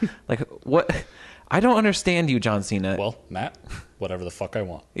 Like, what? I don't understand you, John Cena. Well, Matt, whatever the fuck I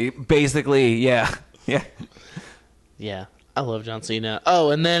want. Basically, yeah. Yeah. Yeah, I love John Cena.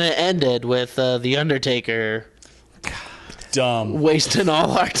 Oh, and then it ended with The Undertaker Dumb. wasting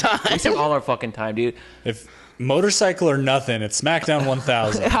all our time. Wasting all our fucking time, dude. If motorcycle or nothing, it's SmackDown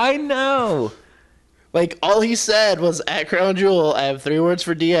 1000. I know. Like, all he said was, at Crown Jewel, I have 3 words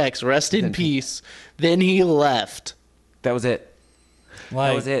for DX, rest in peace. Then he left. That was it. Like,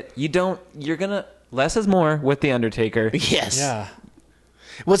 That was it. You're gonna less is more with the Undertaker. Yes. Yeah.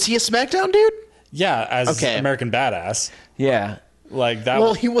 Was he a SmackDown dude? Yeah, as Okay. American Badass. Yeah. Like that.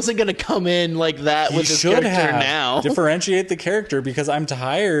 Well, he wasn't going to come in like that he with his should character have now. differentiate the character because I'm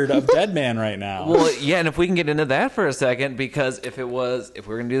tired of Dead Man right now. Well, yeah, and if we can get into that for a second, because if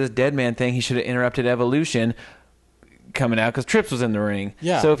we're gonna do this Dead Man thing, he should have interrupted Evolution coming out because Trips was in the ring.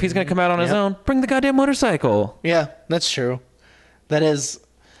 Yeah. So if he's gonna come out on his Yep. own, bring the goddamn motorcycle. Yeah, that's true. That is...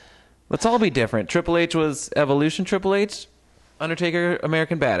 Let's all be different. Triple H was Evolution. Triple H, Undertaker,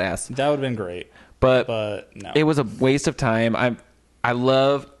 American Badass. that would have been great, But no. it was a waste of time. I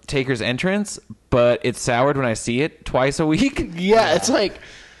love Taker's entrance, but it's soured when I see it twice a week. Yeah, it's like...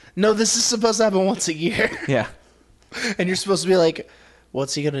 No, this is supposed to happen once a year. Yeah. And you're supposed to be like,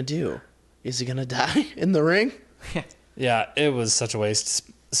 what's he going to do? Is he going to die in the ring? Yeah, it was such a waste.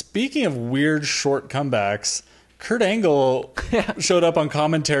 Speaking of weird short comebacks, Kurt Angle showed up on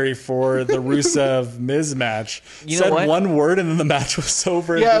commentary for the Rusev Miz match. You know said what? one word and then the match was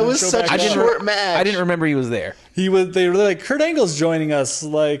over. and Yeah, it didn't was show such back a up. short match. I didn't remember he was there. They were like, Kurt Angle's joining us,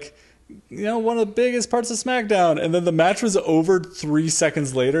 like, you know, one of the biggest parts of SmackDown. And then the match was over 3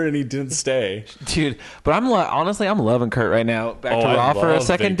 seconds later and he didn't stay. Dude, but honestly, I'm loving Kurt right now. Back to I Raw for a love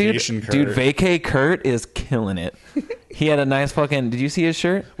second, dude. Vacation Kurt. Dude, vacay Kurt is killing it. He had a nice fucking. Did you see his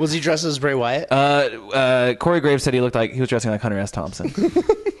shirt? Was he dressed as Bray Wyatt? Corey Graves said he looked like he was dressing like Hunter S. Thompson.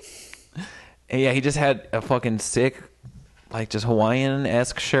 And yeah, he just had a fucking sick, like just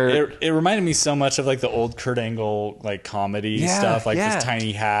Hawaiian-esque shirt. It reminded me so much of like the old Kurt Angle like comedy Yeah, stuff, like yeah. his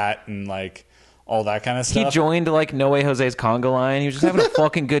tiny hat and like all that kind of He stuff. joined like No Way Jose's conga line. He was just having a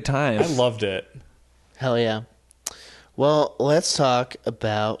fucking good time. I loved it. Hell yeah. Well, let's talk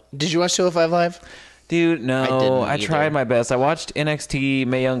about... Did you watch 205 Live? Dude, I no, didn't I either. tried my best. I watched NXT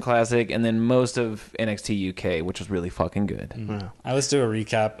Mae Young Classic and then most of NXT UK, which was really fucking good. I listened to a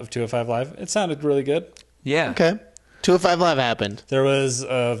recap of 205 Live. It sounded really good. Yeah. Okay. 205 Live happened. There was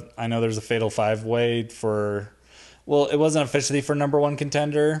I know there's a fatal 5-way for, well, it wasn't officially for number 1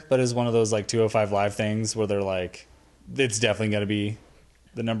 contender, but it was one of those like 205 Live things where they're like, it's definitely going to be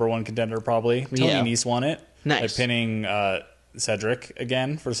the number 1 contender probably. Tony Yeah. Nese won it. Nice. By pinning Cedric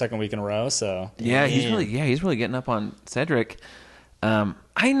again for the second week in a row. So Yeah, he's really getting up on Cedric.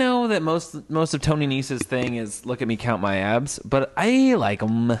 I know that most of Tony Nese's thing is look at me count my abs, but I like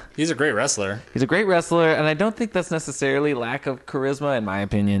him. he's a great wrestler. He's a great wrestler, and I don't think that's necessarily lack of charisma, in my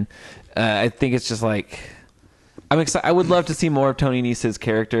opinion. I think it's just like I'm excited. I would love to see more of Tony Nese's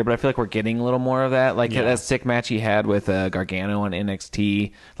character, but I feel like we're getting a little more of that. Like Yeah. that sick match he had with Gargano on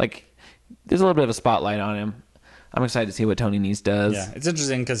NXT. Like there's a little bit of a spotlight on him. I'm excited to see what Tony Nese does. Yeah, it's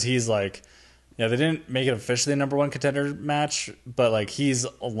interesting because he's like, yeah, they didn't make it officially a number 1 contender match, but like he's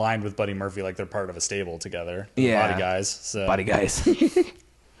aligned with Buddy Murphy, like they're part of a stable together. The Yeah. Body Guys. So Body guys.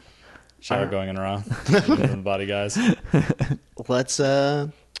 shower going in around. The Body Guys. Let's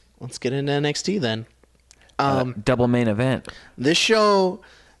get into NXT then. Double main event. This show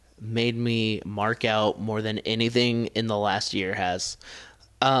made me mark out more than anything in the last year has.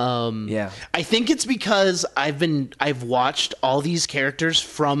 Yeah. I think it's because I've watched all these characters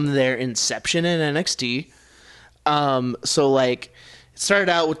from their inception in NXT. So like it started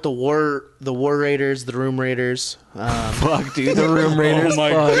out with the War Raiders, the Room Raiders. Fuck, dude. The Room Raiders. Oh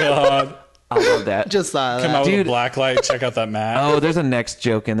my fuck. god. I love that. Just thought Come that. out with a Dude. black light. Check out that mat. Oh, there's a Next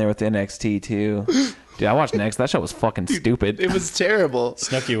joke in there with NXT too. Dude, I watched Next. That show was fucking stupid. It was terrible.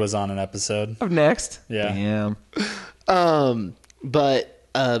 Snooki was on an episode. Of Next. Yeah. Damn. But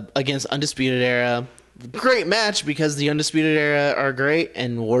against Undisputed Era, great match because the Undisputed Era are great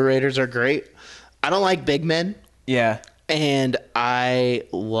and War Raiders are great. I don't like big men, Yeah. and I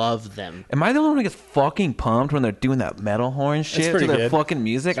love them. Am I the only one who gets fucking pumped when they're doing that metal horn shit to pretty their good. fucking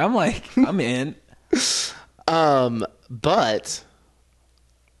music? I'm like, I'm in. But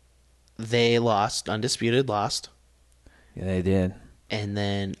they lost. Undisputed lost. Yeah, they did. And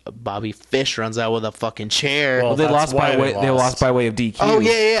then Bobby Fish runs out with a fucking chair. Well, They that's lost by why way. they They lost lost. by way of DQ. oh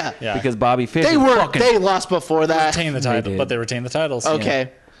yeah. Yeah. Because Bobby Fish. They is were fucking, they lost before that. Retain the title, did. but they retained the titles.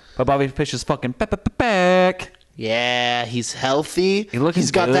 Okay. But Bobby Fish is fucking back. Yeah, he's healthy. looking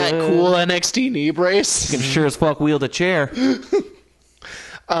He's got that good. cool NXT knee brace. Can sure as fuck wield a chair.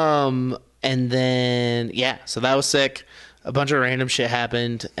 And then so that was sick. A bunch of random shit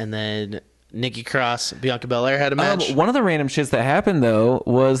happened, and then Nikki Cross, Bianca Belair had a match. One of the random shits that happened though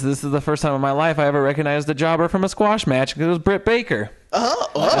was this is the first time in my life I ever recognized the jobber from a squash match because it was Britt Baker.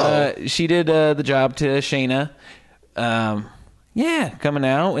 She did the job to Shayna. Coming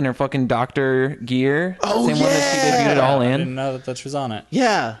out in her fucking doctor gear. Oh, Same one that she debuted All I In. didn't know that she was on it.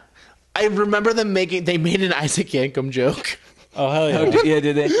 Yeah, I remember them they made an Isaac Yankum joke. Oh, hell yeah. Yeah,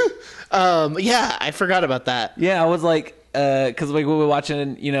 did they? Yeah, I forgot about that. Yeah, I was like, because like we were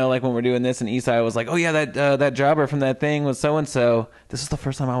watching, like when we're doing this, and Isai was like, "Oh yeah, that jobber from that thing was so and so." This is the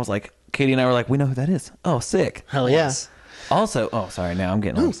first time I was like, Katie and I were like, "We know who that is." Oh, sick. Hell yeah. Yes. Also, sorry, now I'm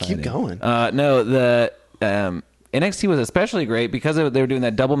getting all No, excited. keep going. No, the NXT was especially great because they were doing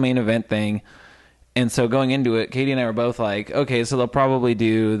that double main event thing, and so going into it, Katie and I were both like, "Okay, so they'll probably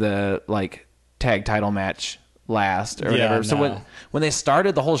do the like tag title match last or Yeah, whatever." So no. when they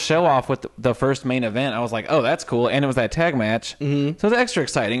started the whole show off with the first main event, I was like, "Oh, that's cool," and it was that tag match, so it was extra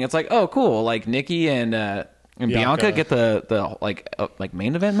exciting. It's like, "Oh, cool!" Like Nikki and Bianca get the like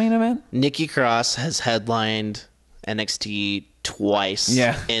main event. Nikki Cross has headlined NXT twice.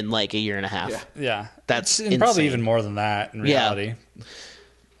 Yeah. in like a year and a half. Yeah. That's And probably insane. even more than that in Yeah. reality.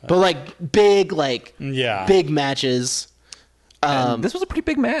 But like big Yeah. big matches. And this was a pretty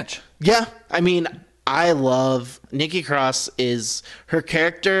big match. Yeah, I mean, I love Nikki Cross. Is her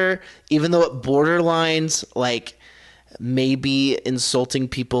character, even though it borderlines like maybe insulting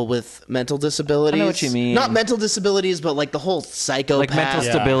people with mental disabilities. I know what you mean. Not mental disabilities, but like the whole psychopath. Like mental Yeah.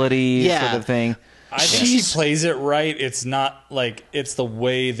 stability Yeah. sort of thing. I think she plays it right. It's not like it's the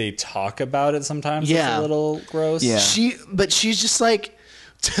way they talk about it sometimes Yeah. that's a little gross. Yeah. But she's just like,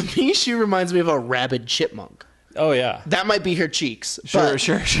 to me, she reminds me of a rabid chipmunk. Oh yeah. That might be her cheeks. Sure, but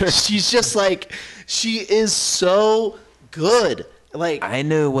sure. She's just like, she is so good. Like, I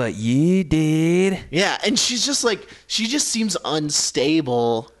know what you did. yeah, and she's just like, she just seems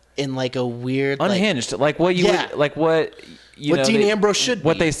unstable in like a weird, like, Unhinged. Like what you Yeah. would, like what you what know, Dean they- Ambrose should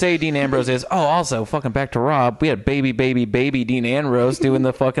What be. they say Dean Ambrose is, oh, also fucking back to Rob, we had baby Dean Ambrose doing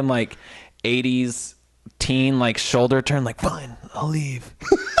the fucking like 80s teen like shoulder turn, like, fine, I'll leave.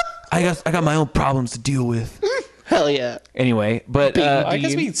 I got my own problems to deal with. Hell yeah. Anyway, but I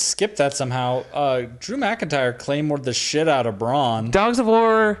guess we skipped that somehow. Drew McIntyre Claymored the shit out of Braun. Dogs of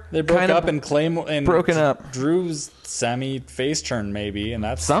War They broke kind of up and Claymore and broken up. Drew's semi face turn maybe, and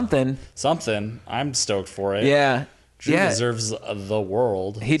that's something. something. I'm stoked for it. Yeah. Drew yeah. deserves the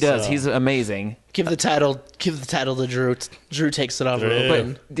world. He does. so. He's amazing. Give the title to Drew. Drew takes it over. Drew.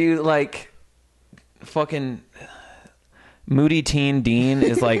 Open. But dude, like, fucking moody teen Dean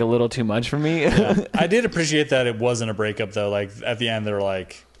is like a little too much for me. I did appreciate that it wasn't a breakup though. Like at the end, they're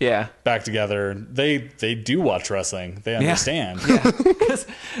like Yeah. back together. They do watch wrestling. They understand. Yeah. Because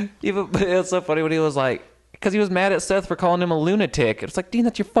it's so funny when he was like, because he was mad at Seth for calling him a lunatic. It's like, Dean,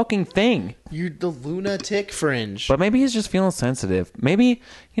 that's your fucking thing. You're the lunatic fringe. But maybe he's just feeling sensitive. Maybe,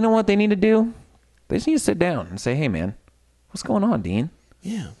 you know what they need to do? They just need to sit down and say, hey, man, what's going on, Dean?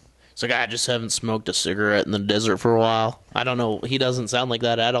 yeah. It's like, I just haven't smoked a cigarette in the desert for a while. I don't know. He doesn't sound like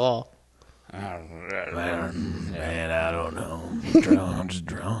that at all. Man, I don't know. I'm just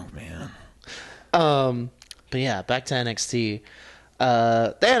drunk, man. But yeah, back to NXT.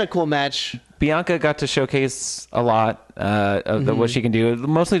 They had a cool match. Bianca got to showcase a lot of what she can do.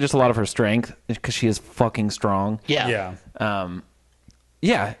 Mostly just a lot of her strength because she is fucking strong. Yeah. Yeah.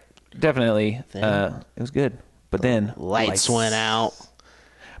 Yeah, definitely. It was good. But then Lights went out.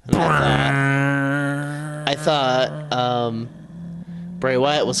 And I thought Bray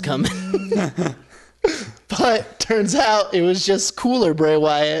Wyatt was coming. But turns out it was just cooler Bray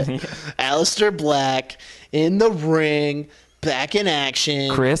Wyatt. Aleister Black in the ring, Back in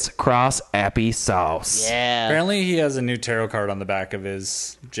action. Criss Cross Appy Sauce. Yeah. Apparently, he has a new tarot card on the back of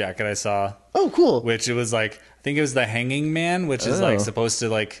his jacket. I saw, Oh, cool. which it was like I think it was the Hanging Man, which is like supposed to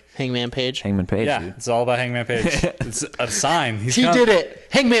like Hangman Page. Hangman Page. yeah, Dude. it's all about Hangman Page. It's a sign. He did it.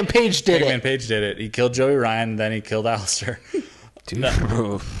 Hangman Page did Hangman it. Page did it. He killed Joey Ryan, then he killed Alistair. Dude,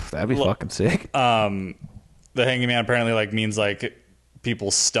 that'd be fucking sick. The Hanging Man apparently like means like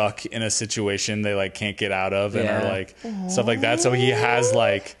people stuck in a situation they like can't get out of and Yeah. are like stuff like that. So he has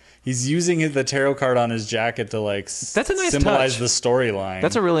like he's using the tarot card on his jacket to like That's a nice symbolize touch. the storyline.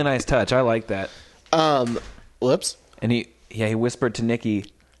 That's a really nice touch. I like that. Whoops. And he whispered to Nikki,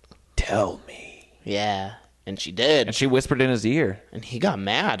 "Tell me." Yeah. And she did. And she whispered in his ear. And he got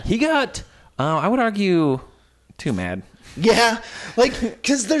mad. He got, I would argue, too mad. Yeah. Like,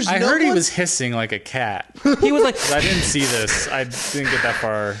 because there's I no heard he one- was hissing like a cat. He was like, I didn't see this. I didn't get that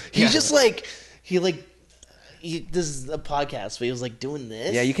far. He just like, this is a podcast, but he was like doing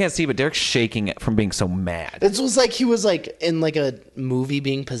this. yeah, you can't see, but Derek's shaking it from being so mad. It was like he was like in like a movie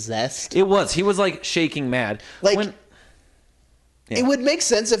being possessed. It was. He was like shaking mad. Like, it would make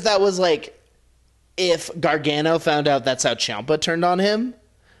sense if that was like, if Gargano found out that's how Ciampa turned on him.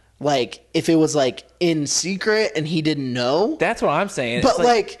 Like, if it was like in secret and he didn't know. That's what I'm saying. But It's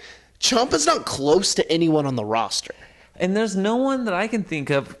like, Ciampa's not close to anyone on the roster. and there's no one that I can think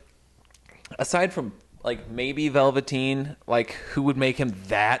of aside from like maybe Velveteen, like who would make him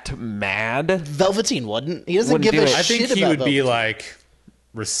that mad. Velveteen wouldn't. He doesn't Wouldn't give a do it. shit I think he about would be Velveteen. like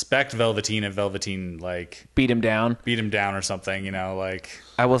respect Velveteen if Velveteen like Beat him down. beat him down or something, you know, like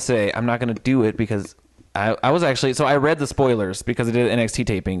I will say I'm not going to do it because I was actually, so I read the spoilers because I did NXT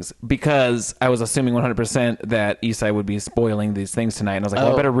tapings because I was assuming 100% that Isai would be spoiling these things tonight, and I was like,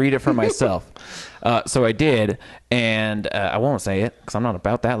 well, I better read it for myself. So I did, and I won't say it because I'm not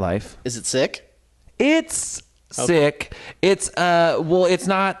about that life. Is it sick? It's sick. It's well, it's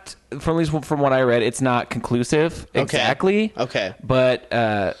not, from at least from what I read, it's not conclusive exactly. Okay. But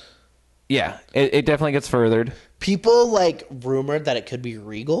yeah, it definitely gets furthered. People like rumored that it could be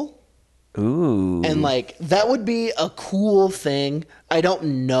Regal. Ooh. And like that would be a cool thing. I don't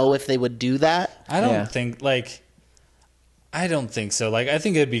know if they would do that. I don't Yeah. think like I don't think so. Like I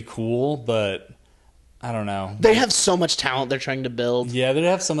think it'd be cool, but I don't know. They have so much talent they're trying to build. Yeah, they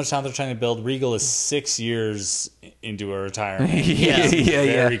have so much time they're trying to build. Regal is 6 years into a retirement. Yeah, He's yeah,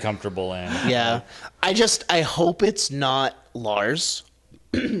 yeah. very comfortable in. Yeah. I hope it's not Lars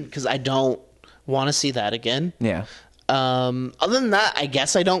because I don't want to see that again. Yeah. Other than that, I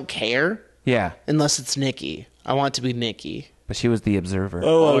guess I don't care Yeah. unless it's Nikki. I want it to be Nikki. But she was the observer. I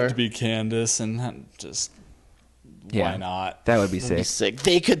want Or- it to be Candace and just Yeah. why not? That would be It'd be sick. sick.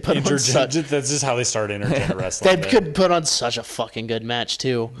 They could put on such. That's just how they start intergender wrestling. They could put on such a fucking good match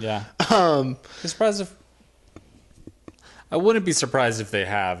too. Yeah. I'm surprised if I wouldn't be surprised if they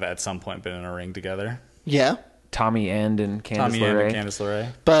have at some point been in a ring together. Yeah, Tommy End and Candice Tommy LeRae. and Candice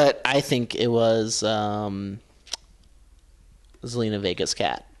LeRae. but I think it was Zelina Vega's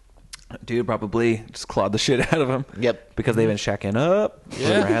cat. Dude probably just clawed the shit out of him. Yep. Because they've been shacking up.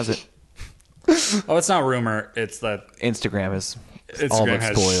 Yeah. Rumor has it. Oh, it's not rumor. It's that Instagram is Instagram all but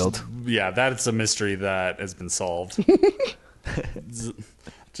has spoiled. Yeah, that's a mystery that has been solved.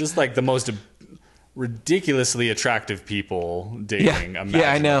 Just like the most ridiculously attractive people dating. Yeah.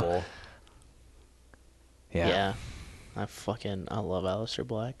 Yeah, I know. imaginable. Yeah. I love Aleister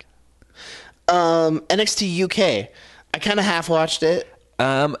Black. NXT UK. I kind of half watched it.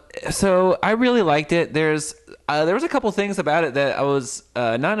 So I really liked it. There was a couple things about it that I was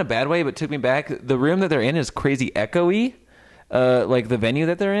not in a bad way, but took me back. The room that they're in is crazy echoey, like the venue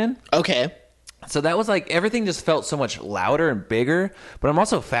that they're in. Okay. So that was like everything just felt so much louder and bigger. But I'm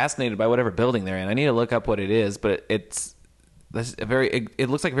also fascinated by whatever building they're in. I need to look up what it is, but it looks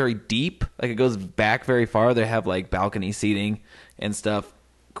like very deep. Like it goes back very far. They have like balcony seating and stuff.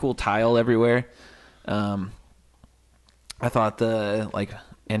 Cool tile everywhere. I thought the like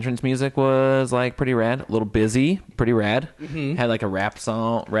entrance music was like pretty rad. A little busy, pretty rad. Had like a rap.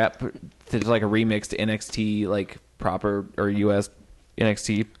 There's like a remix to NXT like proper or US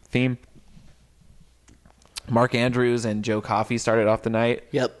NXT theme. Mark Andrews and Joe Coffey started off the night.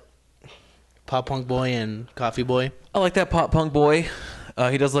 Yep. Pop Punk Boy and Coffee Boy. I like that pop punk boy.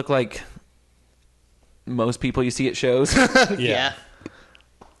 He does look like most people you see at shows. Yeah.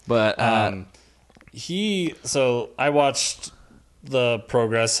 But So I watched the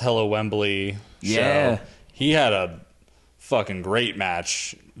Progress Hello Wembley show. Yeah. He had a fucking great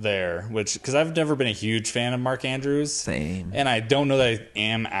match there, because I've never been a huge fan of Mark Andrews. Same. And I don't know that I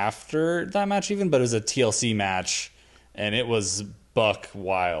am after that match even, but it was a TLC match and it was buck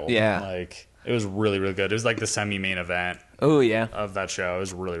wild. Yeah. Like it was really, really good. It was like the semi-main event Oh yeah. of that show. It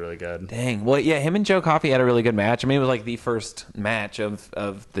was really, really good. Dang. Well, yeah, him and Joe Coffey had a really good match. I mean, it was like the first match of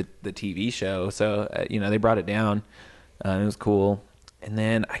the TV show, so they brought it down. It was cool. And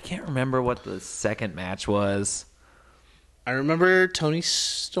then I can't remember what the second match was. I remember Tony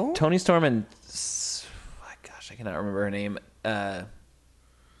Storm. Tony Storm and I cannot remember her name. I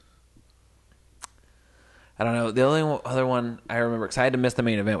don't know. The only other one I remember, because I had to miss the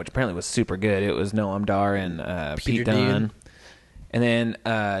main event, which apparently was super good. It was Noam Dar and Pete Dunne. And then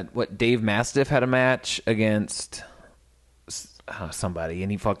Dave Mastiff had a match against somebody,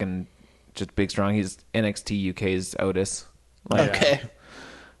 and he fucking just big strong. He's NXT UK's Otis. Okay.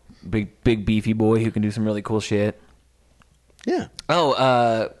 Big beefy boy who can do some really cool shit. Yeah.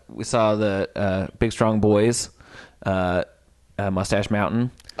 Oh, we saw the Big Strong Boys, Mustache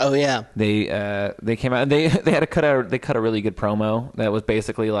Mountain. Oh yeah. They came out and they cut a really good promo that was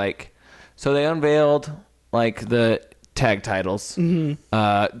basically like, so they unveiled like the tag titles.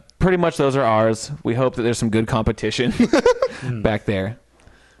 Mm-hmm. Pretty much those are ours. We hope that there's some good competition back there.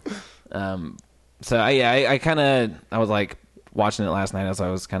 So I was like watching it last night as I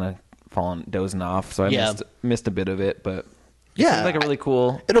was kind of dozing off, so I missed a bit of it, but it seemed like a really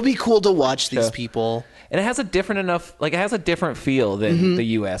cool. It'll be cool to watch these show. people. And it has a different feel than the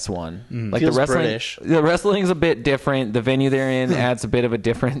US one. Like Feels the wrestling, British. The wrestling's a bit different. The venue they're in adds a bit of a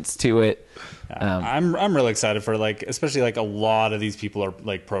difference to it. I'm really excited for especially a lot of these people are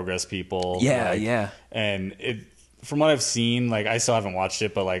Progress people. Yeah. And from what I've seen, I still haven't watched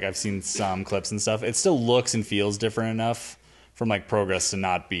it, but I've seen some clips and stuff. It still looks and feels different enough from Progress to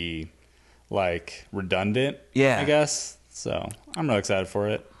not be redundant. Yeah. I guess. So I'm really excited for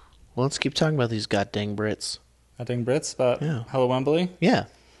it. Well, let's keep talking about these goddamn Brits. Goddamn Brits, but Hello Wembley. Yeah.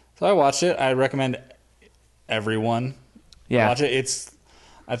 So I watched it. I recommend everyone watch it.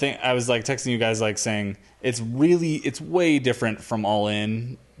 I think I was texting you guys saying it's way different from All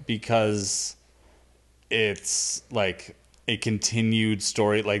In because it's a continued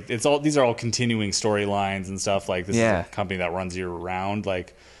story. These are all continuing storylines and stuff. This is a company that runs year round.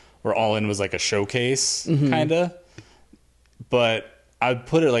 Where All In was a showcase kinda. But I'd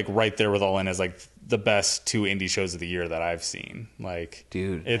put it right there with All In as the best 2 indie shows of the year that I've seen.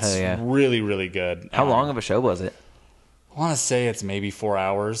 Dude, it's really, really good. How long of a show was it? I want to say it's maybe 4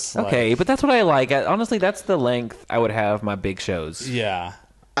 hours. Okay, but that's what I like. Honestly, that's the length I would have my big shows. Yeah.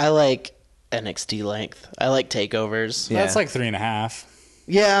 I like NXT length. I like takeovers. Yeah. That's 3.5.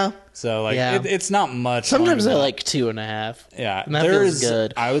 Yeah. So it's not much. Sometimes I like 2.5. Yeah. And that feels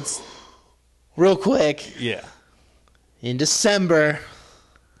good. Real quick. Yeah. In December,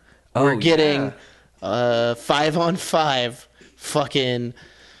 we're getting 5-on-5 fucking.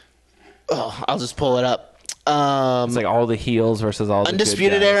 Oh, I'll just pull it up. It's all the heels versus all the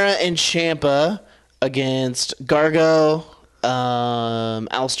Undisputed good guys. Era and Ciampa against Gargo,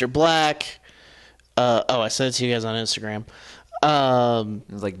 Aleister Black. I sent it to you guys on Instagram.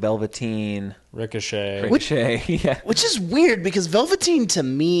 It was Velveteen, Ricochet. yeah. Which is weird because Velveteen to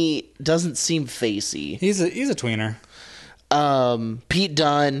me doesn't seem facey. He's a tweener. Pete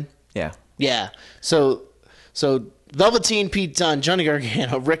Dunne. Yeah. So Velveteen, Pete Dunne, Johnny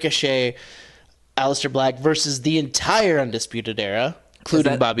Gargano, Ricochet, Aleister Black versus the entire Undisputed Era,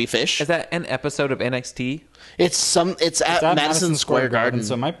 including Bobby Fish. Is that an episode of NXT? It's at Madison Square Garden.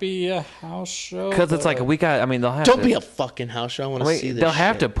 So it might be a house show. Because it's we got. I mean, they'll have. Don't be a fucking house show. I want to see this. They'll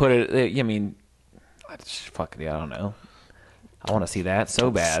have to put it. I mean, fuck it. I don't know. I want to see that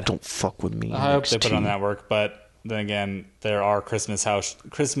so bad. Don't fuck with me. I hope they put it on that work, but then again, there are Christmas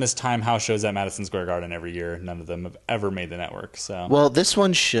time house shows at Madison Square Garden every year. None of them have ever made the network. So well, this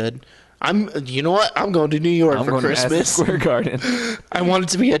one should. You know what? I'm going to New York for Christmas. Madison Square Garden. I want it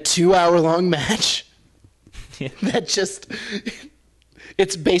to be a 2-hour-long match. That just.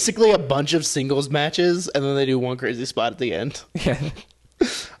 It's basically a bunch of singles matches, and then they do one crazy spot at the end. Yeah.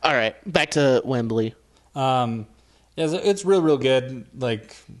 All right, back to Wembley. Yeah, it's real good.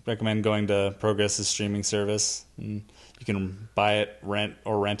 Recommend going to Progress's streaming service. And you can buy it,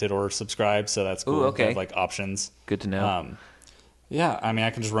 rent it, or subscribe. So that's cool. Ooh, okay. They have, options. Good to know. Yeah, I mean,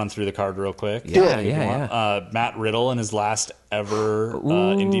 I can just run through the card real quick. Yeah. Matt Riddle in his last ever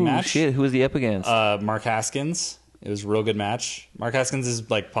indie match. Shit, who was he up against? Mark Haskins. It was a real good match. Mark Haskins is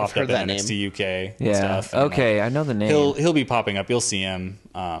popped up in NXT UK and stuff. And, okay, I know the name. He'll be popping up. You'll see him.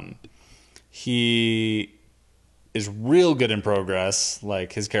 He is real good in Progress.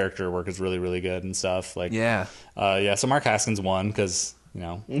 His character work is really, really good and stuff. So Mark Haskins won because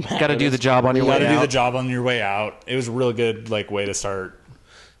got to do the job on your way out. Got to do the job on your way out. It was a really good way to start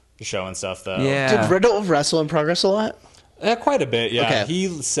the show and stuff though. Yeah. Did Riddle wrestle in Progress a lot? Quite a bit. Yeah. Okay. He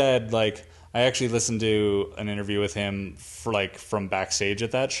said I actually listened to an interview with him for like from backstage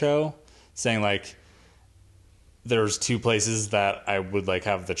at that show, saying like there's two places that I would like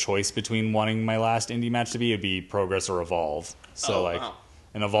have the choice between wanting my last indie match to be. It'd be Progress or Evolve. So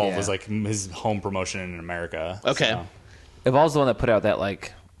and Evolve was like his home promotion in America. Okay. So. Evolve's the one that put out that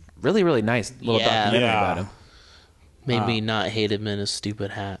like really really nice little documentary about him. Made me not hate him in his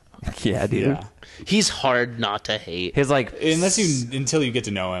stupid hat. Yeah, dude. Yeah. He's hard not to hate. His like Until you get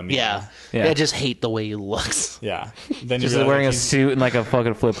to know him. Yeah. Yeah. I just hate the way he looks. Yeah. Then just you're wearing a he's- suit and like a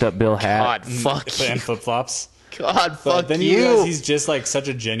fucking flipped up Bill hat. God, fuck and you. flip flops. God, But fuck then you. you realize he's just like such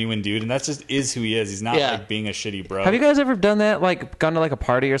a genuine dude, and that's just is who he is. He's not Yeah. like being a shitty bro. Have you guys ever done that? Like gone to like a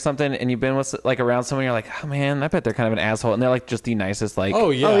party or something, and you've been with like around someone, you're like, oh man, I bet they're kind of an asshole, and they're like just the nicest like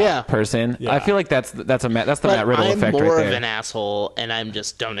Oh yeah. Oh, yeah. person. Yeah. I feel like that's the but Matt Riddle I'm effect more right of there. an asshole, and I'm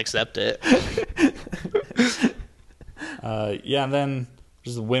just don't accept it. Yeah, and then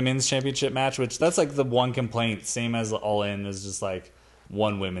there's the women's championship match, which that's like the one complaint, same as All In, is just like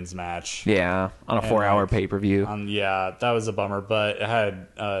one women's match. Yeah, on a And, 4-hour like, pay per view. Yeah, that was a bummer, but it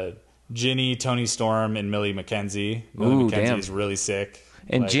had Ginny, Tony Storm, and Millie McKenzie. Millie Ooh, McKenzie damn. is really sick.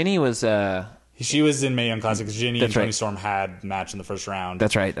 And Like, Ginny was she was in Mae Young Classic because Ginny That's and Tony right. Storm had match in the first round.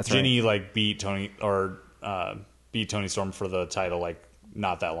 That's right, that's right. Ginny like beat Tony Storm for the title like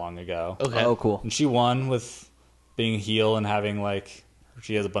not that long ago. Okay. oh cool. And she won with being a heel and having like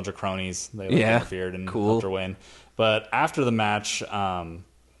she has a bunch of cronies. They like, Yeah. interfered and Cool. helped her win. But after the match, oh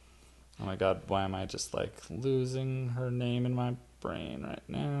my god, why am I just like losing her name in my brain right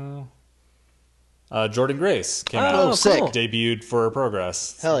now? Jordan Grace came out, Oh, sick. cool. debuted for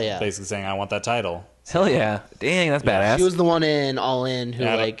Progress. Hell yeah. Basically saying, I want that title. Hell yeah. Dang, that's badass. She was the one in All In who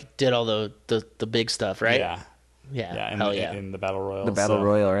Yeah, like did all the big stuff, right? Yeah. Yeah. Yeah, Hell yeah. in the Battle Royal. the Battle so-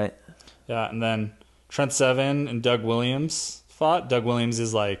 Royal, right? Yeah, and then Trent Seven and Doug Williams fought. Doug Williams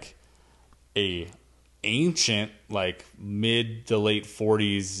is like a ancient, like mid to late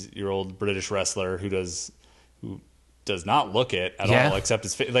 40s-year-old British wrestler who does not look it at Yeah. all, except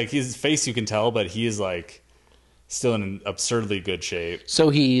his face. Like his face, you can tell, but he is like still in an absurdly good shape. So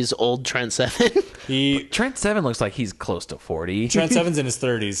he's old Trent Seven. Trent Seven looks like he's close to 40. Trent Seven's in his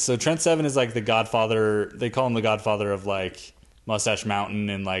 30s, so Trent Seven is like the godfather. They call him the godfather of like Mustache Mountain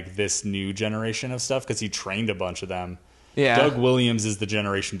and like this new generation of stuff because he trained a bunch of them. Yeah. Doug Williams is the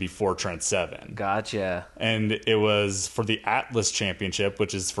generation before Trent Seven. Gotcha. And it was for the Atlas Championship,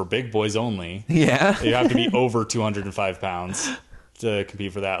 which is for big boys only. Yeah. You have to be over 205 pounds to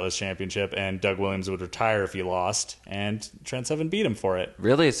compete for the Atlas Championship, and Doug Williams would retire if he lost, and Trent Seven beat him for it.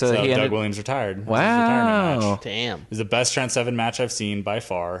 Really? So, So he Doug ended. Williams retired. It was his retirement Wow. match. Damn. It was the best Trent Seven match I've seen by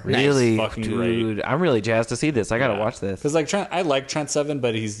far. Really, Fucking dude. great. I'm really jazzed to see this. I gotta watch this. Because like Trent, I like Trent Seven,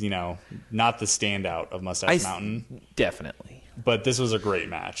 but he's not the standout of Mustache Mountain. Definitely. But this was a great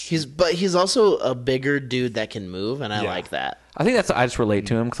match. He's also a bigger dude that can move, and I Yeah. like that. I think I just relate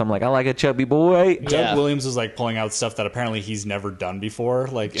to him because I'm like, I like a chubby boy. Doug Yeah. Williams was like pulling out stuff that apparently he's never done before,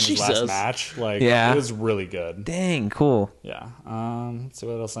 like in his last Jesus. match. Like, Yeah. it was really good. Dang, cool. Yeah. Let's see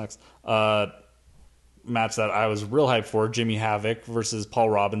what else next. Match that I was real hyped for: Jimmy Havoc versus Paul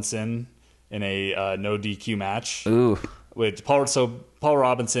Robinson in a no DQ match. Ooh. Which Paul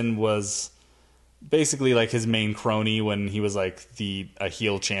Robinson was basically like his main crony when he was like a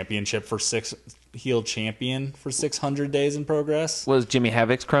heel champion for 600 days in Progress. Was Jimmy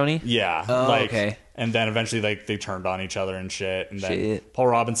Havoc's crony? Yeah. Oh, okay. And then eventually like they turned on each other and shit. And then Shit. Paul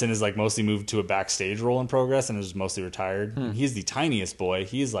Robinson is like mostly moved to a backstage role in Progress and is mostly retired. Hmm. He's the tiniest boy.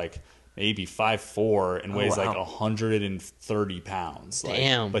 He's like maybe 5'4" and weighs wow. like 130 pounds. Like,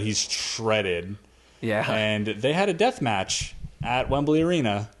 Damn. But he's shredded. Yeah. And they had a death match at Wembley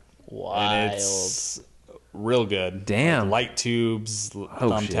Arena. Wild. And it's real good. Damn. Like light tubes, shit.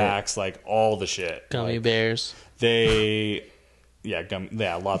 thumbtacks, like all the shit. Gummy Like, bears. they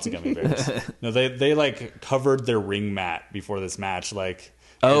lots of gummy bears. No, they like covered their ring mat before this match. Like,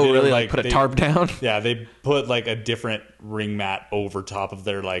 Oh, they did, really? Like put a tarp down? Yeah, they put like a different ring mat over top of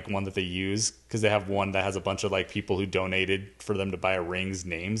their like one that they use because they have one that has a bunch of like people who donated for them to buy a ring's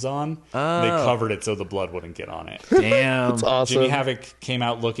names on. Oh. They covered it so the blood wouldn't get on it. Damn. It's awesome. Jimmy Havoc came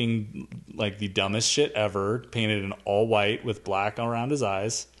out looking like the dumbest shit ever, painted in all white with black around his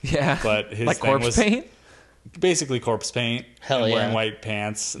eyes. Yeah. But his like thing corpse was paint? basically corpse paint Hell and wearing yeah. white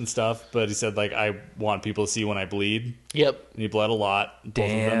pants and stuff. But he said like I want people to see when I bleed. Yep. And he bled a lot. Both of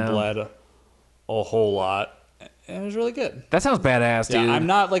Damn. them bled a whole lot. And it was really good. That sounds badass, dude. Yeah, I'm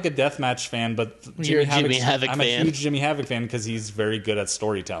not like a deathmatch fan, but You're a Jimmy Havoc I'm fan. a huge Jimmy Havoc fan because he's very good at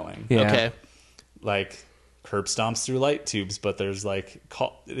storytelling. Yeah. Okay. Like curb stomps through light tubes, but there's like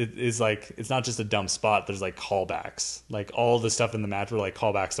it is like it's not just a dumb spot. There's like callbacks, like all the stuff in the match were like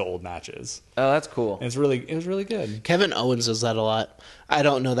callbacks to old matches. Oh, that's cool. And it was really good. Kevin Owens does that a lot. I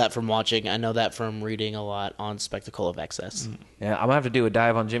don't know that from watching. I know that from reading a lot on Spectacle of Excess. Yeah, I'm gonna have to do a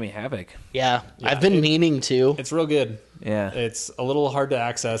dive on Jimmy Havoc. Yeah, I've been meaning to. It's real good. Yeah. It's a little hard to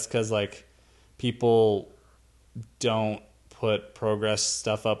access because like people don't put Progress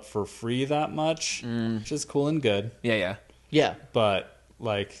stuff up for free that much, which is cool and good. Yeah. Yeah. But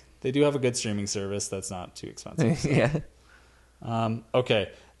like they do have a good streaming service that's not too expensive. Yeah.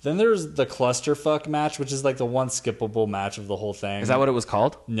 Okay. Then there's the clusterfuck match, which is like the one skippable match of the whole thing. Is that what it was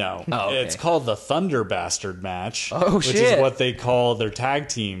called? No. Oh, okay. It's called the Thunder Bastard match. Oh, which shit. is what they call their tag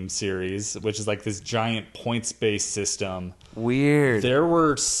team series, which is like this giant points-based system. Weird. There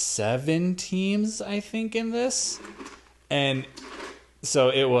were 7 teams, I think, in this. And so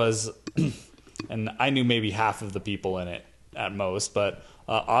it was, and I knew maybe half of the people in it at most, but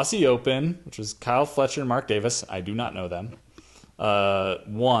Aussie Open, which was Kyle Fletcher and Mark Davis, I do not know them,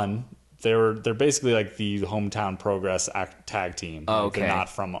 won. They're basically like the hometown Progress tag team. Oh, Like, okay. they're not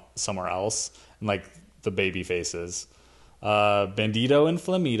from somewhere else, and like the baby faces. Bandito and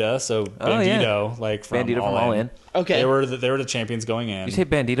Flamita, so Bandito, like from Bandito All from All In. In. Okay. They were the champions going in. You say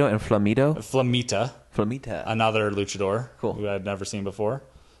Bandito and Flamito? Flamita. Flamita. Another luchador Cool. who I'd never seen before.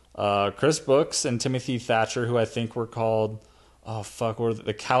 Chris Brooks and Timothy Thatcher, who I think were called, were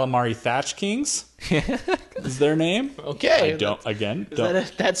the Calamari Thatch Kings? Is their name? Okay.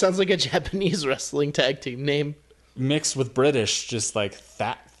 That sounds like a Japanese wrestling tag team name. Mixed with British, just like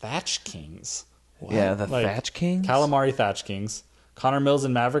Thatch Kings. Yeah, the Like, Thatch Kings? Calamari Thatch Kings. Connor Mills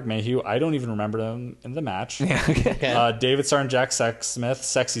and Maverick Mayhew. I don't even remember them in the match. Yeah, okay. Okay. David Starr and Jack Smith,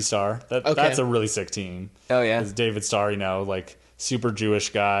 Sexy Star. That's a really sick team. Oh, yeah. 'Cause David Starr, like super Jewish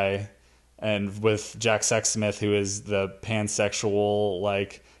guy, and with Jack Sexsmith, who is the pansexual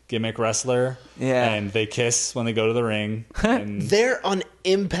like gimmick wrestler. Yeah. And they kiss when they go to the ring. And They're on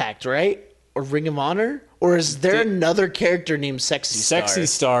Impact, right? Or Ring of Honor? Or is there another character named Sexy Star? Sexy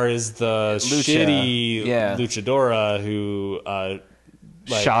Star is the Lucha. shitty Yeah. luchadora who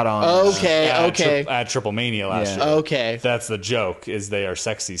like, Shot on. Okay, at Triple Mania last Yeah. year. Okay. That's the joke, is they are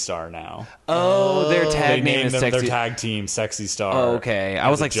Sexy Star now. Oh, their They tag name named is them Sexy. their tag team Sexy Star. Oh, okay. I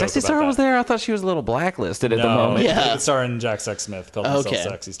as was a like, joke Sexy about Star that. was there? I thought she was a little blacklisted at the No, moment. Yeah. David Starr and Jack Sexsmith called themselves Okay.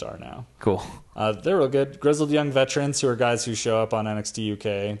 Sexy Star now. Cool. They're real good. Grizzled young veterans who are guys who show up on NXT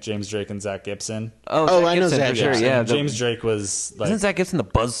UK. James Drake and Zach Gibson. Oh, Oh, Zach I know Gibson Zach for sure. Gibson. Yeah, James Drake was like isn't Zach Gibson the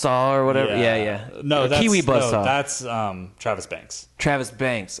Buzzsaw or whatever? Yeah. No, Or that's Kiwi Buzzsaw. No, that's Travis Banks. Travis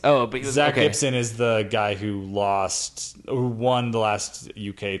Banks. Oh, but he was Zach okay. Gibson is the guy who won the last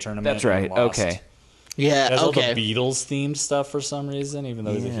UK tournament. That's right. and lost. Okay. Yeah, He has all the okay. Beatles themed stuff for some reason, even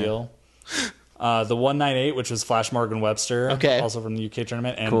though he's a heel. The 198, which was Flash Morgan Webster, Okay. also from the UK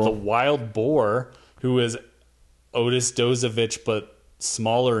tournament, and Cool. the Wild Boar, who is Otis Dozovich but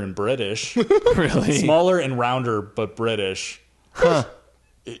smaller and British, Really? smaller and rounder but British. Huh.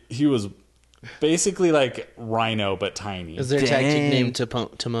 He was basically like Rhino but tiny. Is their tag team Dang. named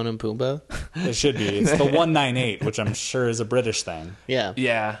Timon and Pumbaa? It should be. It's the 198, which I'm sure is a British thing. Yeah.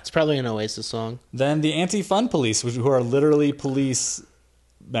 Yeah. It's probably an Oasis song. Then the Anti-Fun Police, who are literally police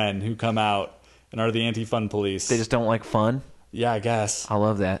men who come out and are the Anti-Fun Police. They just don't like fun. Yeah, I guess. I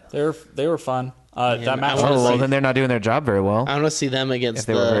love that. They were fun. That match I wanna Oh, was well, see- then they're not doing their job very well. I want to see them against If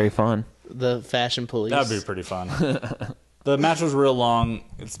they were very fun. the Fashion Police. that'd be pretty fun. The match was real long.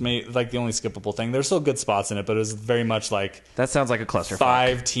 It's made like the only skippable thing. There's still good spots in it, but it was very much like That sounds like a cluster.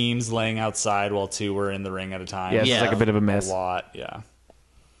 5 teams laying outside while 2 were in the ring at a time. Yeah, it's Yeah. like a bit of a A mess. lot, yeah.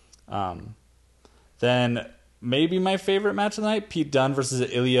 Then maybe my favorite match of the night, Pete Dunne versus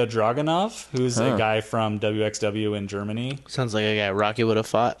Ilya Dragunov, who's a guy from WXW in Germany. Sounds like a guy Rocky would have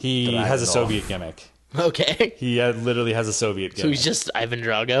fought. He has a Soviet gimmick. Okay. He literally has a Soviet So gimmick. he's just Ivan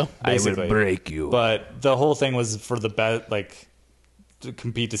Drago. basically. break you. But the whole thing was for the best, like to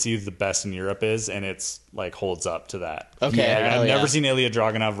compete to see who the best in Europe is, and it's like holds up to that. Okay, Like, hell I've yeah. never seen Ilya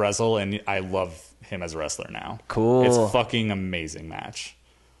Dragunov wrestle, and I love him as a wrestler now. Cool. It's a fucking amazing match.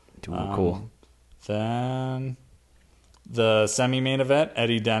 Cool. Then the semi-main event,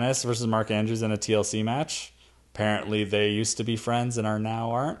 Eddie Dennis versus Mark Andrews in a TLC match. Apparently they used to be friends and are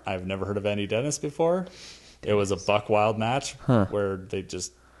now aren't. I've never heard of Eddie Dennis before. It was a buck wild match where they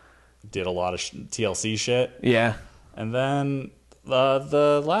just did a lot of TLC shit. Yeah. And then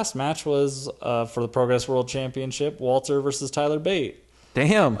the last match was for the Progress World Championship, Walter versus Tyler Bate.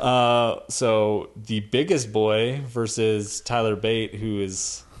 Damn. So the biggest boy versus Tyler Bate, who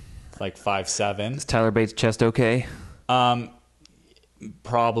is like 5'7". Is Tyler Bates' chest okay?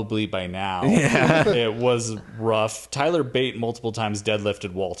 probably by now. Yeah. It was rough. Tyler Bate multiple times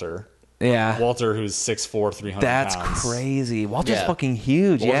deadlifted Walter. Yeah. Walter, who's 6'4", 300 That's pounds. crazy. Walter's Yeah. fucking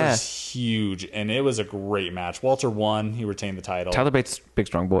huge. Walter's huge, and it was a great match. Walter won. He retained the title. Tyler Bates, big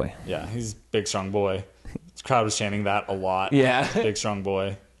strong boy. Yeah, he's a big, strong boy. The crowd was chanting that a lot. Yeah. Big, strong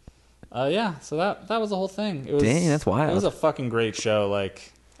boy. Yeah, so that was the whole thing. It was, Dang, that's wild. It was a fucking great show.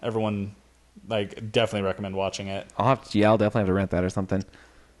 Like, everyone, like, definitely recommend watching it. I'll definitely have to rent that or something.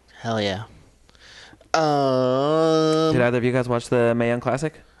 Hell yeah. Did either of you guys watch the Mae Young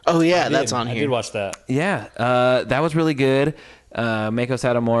Classic? Oh yeah, I that's did. on I here. did watch that. Yeah, that was really good. Mako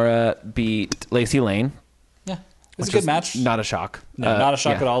Satomura beat Lacey Lane. Yeah. It's a which good is match. Not a shock. No, not a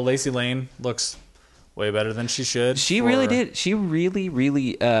shock yeah. at all. Lacey Lane looks way better than she should. She really did. She really,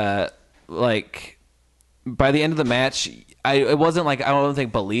 really, like, by the end of the match, it wasn't like, I don't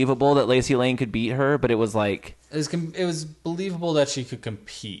think believable that Lacey Lane could beat her, but it was like, It was believable that she could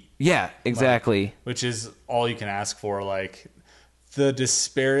compete, yeah, exactly. which is all you can ask for. Like, the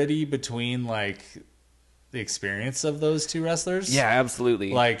disparity between, like, the experience of those two wrestlers. Yeah,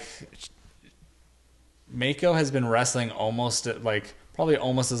 absolutely. Like, Mako has been wrestling probably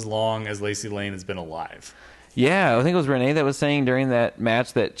almost as long as Lacey Lane has been alive. Yeah, I think it was Renee that was saying during that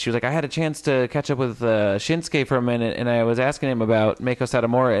match that she was like, I had a chance to catch up with Shinsuke for a minute, and I was asking him about Mako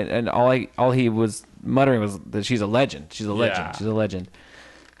Satomura, and all he was muttering was that she's a legend. She's a legend. Yeah. She's a legend.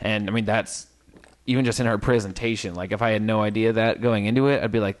 And, I mean, that's even just in her presentation. Like, if I had no idea that going into it,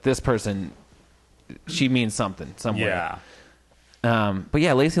 I'd be like, this person, she means something somewhere. Yeah. But,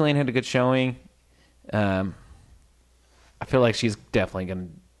 yeah, Lacey Lane had a good showing. I feel like she's definitely going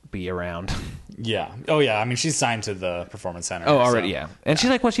to be around. Yeah. Oh, yeah. I mean, she's signed to the Performance Center. Oh, already, so. yeah. And she's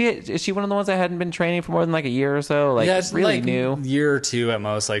like, is she one of the ones that hadn't been training for more than like a year or so? Like, Yeah, it's really like new. year or two at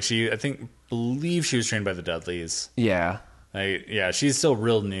most. Like, believe she was trained by the Dudleys. Yeah. Like, yeah, she's still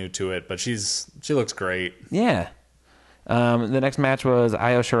real new to it, but she looks great. Yeah. The next match was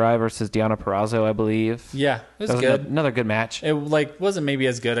Io Shirai versus Deonna Purrazzo, I believe. Yeah, it was That was good. another good match. It wasn't maybe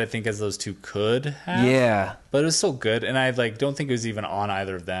as good, I think, as those two could have. Yeah. But it was still good, and I don't think it was even on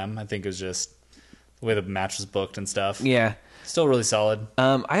either of them. I think it was just the way the match was booked and stuff. Yeah. Still really solid.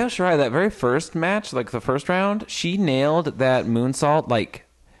 Io Shirai, that very first match, like the first round, she nailed that moonsault like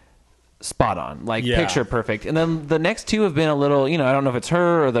spot on, like Yeah. picture perfect. And then the next two have been a little, I don't know if it's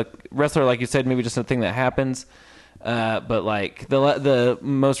her or the wrestler, like you said, maybe just a thing that happens. But like the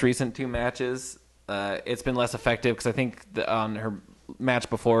most recent two matches, it's been less effective because I think on her match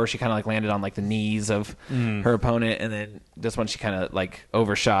before she kind of like landed on like the knees of her opponent, and then this one she kind of like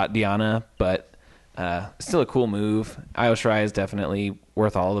overshot Deonna, but still a cool move. Io Shirai is definitely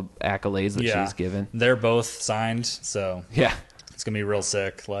worth all the accolades that she's given. They're both signed, so Yeah. it's gonna be real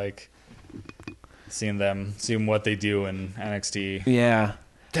sick. Like seeing what they do in NXT. Yeah.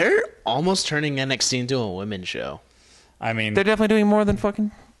 They're almost turning NXT into a women's show. I mean, They're definitely doing more than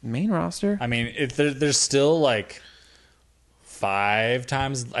fucking main roster. there's still like 5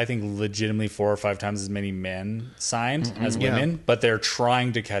 times, I think legitimately 4 or 5 times as many men signed as women, but they're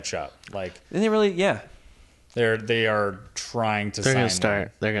trying to catch up. Like And they really, yeah. they are trying to They're sign. gonna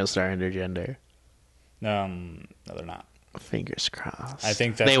start. They're gonna start intergender. No, they're not. Fingers crossed. I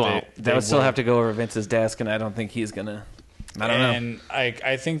think they won't. That would still have to go over Vince's desk, and I don't think he's gonna. I don't know. And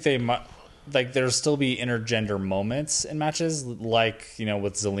I think they might. Like, there'll still be intergender moments in matches, like,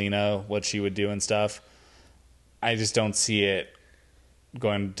 with Zelina, what she would do and stuff. I just don't see it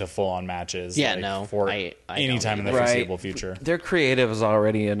going to full-on matches. Yeah, like, no, for I any don't time in the either. foreseeable Right. future. Their creative is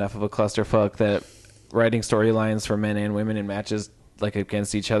already enough of a clusterfuck that writing storylines for men and women in matches like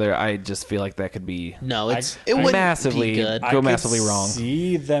against each other, I just feel like that could be No, it I wouldn't massively be good. go massively wrong.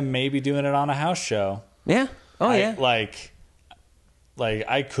 See them maybe doing it on a house show. Yeah. Oh yeah. Like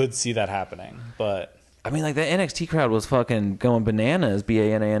I could see that happening, but I mean, like the NXT crowd was fucking going bananas,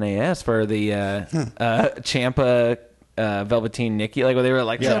 BANANAS for the Ciampa Velveteen Nikki, like where they were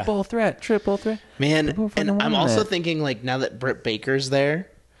like Yeah. triple threat. Man, People fucking and I'm wanted also that. thinking, like, now that Britt Baker's there,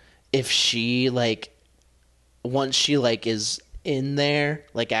 if she, like, once she, like, is in there,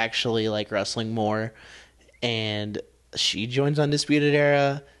 like, actually, like, wrestling more, and she joins Undisputed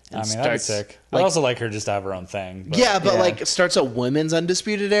Era and that'd be sick. I'd like, also like her just to have her own thing. But yeah, but, Yeah. like, starts a women's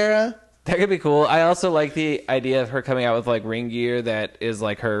Undisputed Era. That could be cool. I also like the idea of her coming out with like ring gear that is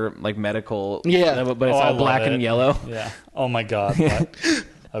like her like medical, Yeah. but it's I all love black it. and yellow. Yeah. Oh my god. That'd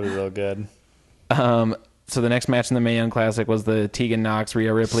be real good. So the next match in the Mae Young Classic was the Tegan Knox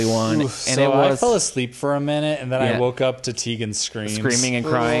Rhea Ripley one, and So it was I fell asleep for a minute, and then Yeah. I woke up to Tegan's screams. screaming and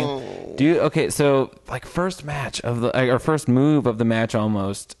crying. Okay, so like first match of the or first move of the match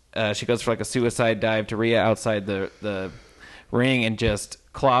almost. She goes for like a suicide dive to Rhea outside the ring and just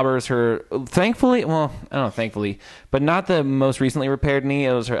clobbers her. Thankfully, well, I don't know, thankfully, but not the most recently repaired knee.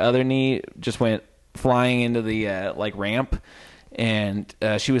 It was her other knee just went flying into the like ramp, and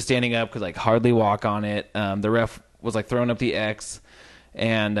she was standing up, could like hardly walk on it. The ref was like throwing up the X,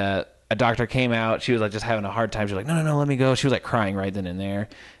 and a doctor came out. She was like just having a hard time. She was like, no, let me go. She was like crying right then and there,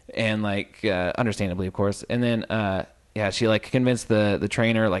 and like understandably, of course. And then yeah, she like convinced the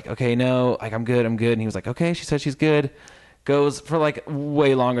trainer like, okay, no, like I'm good. And he was like, okay. She said she's good. Goes for like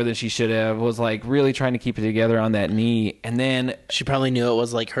way longer than she should have. Was like really trying to keep it together on that knee, and then She probably knew it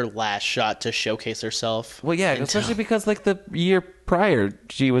was like her last shot to showcase herself. well, yeah, especially because like the year prior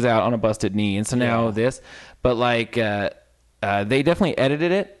she was out on a busted knee, and so now this. But like they definitely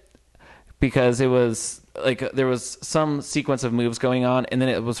edited it because it was like there was some sequence of moves going on, and then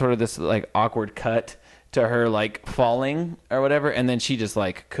it was sort of this like awkward cut to her like falling or whatever, and then she just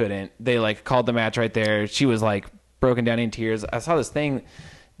like couldn't. They like called the match right there. She was like broken down in tears. I saw this thing.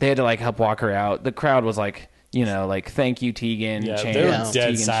 They had to like help walk her out. The crowd was like, you know, like thank you Tegan. Yeah, chants, they were Yeah. dead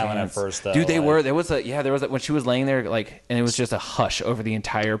Tegan silent chants. at first, though. Dude, they like- were. There was a when she was laying there like, and it was just a hush over the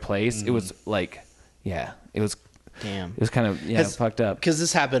entire place. It was like, yeah, it was Damn. It was kind of fucked up. Because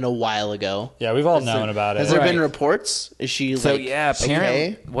this happened a while ago. Yeah, we've all known about it. Has there been Right. reports? Is she So like, yeah,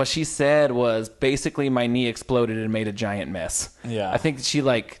 apparently okay? what she said was basically my knee exploded and made a giant mess. Yeah. I think she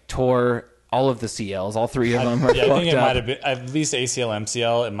like tore all of the CLs, all three of them. Are Yeah, I think it fucked might up. have been at least ACL,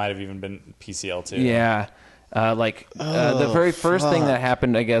 MCL. It might have even been PCL too. Yeah. The very first thing that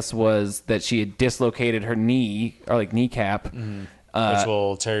happened, I guess, was that she had dislocated her knee or like kneecap. which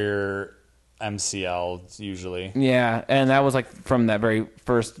will tear your MCL usually. Yeah, and that was like from that very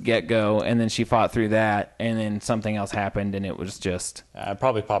first get go, and then she fought through that, and then something else happened, and it was just I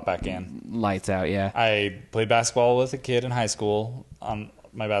probably pop back in. lights out. Yeah, I played basketball with a kid in high school on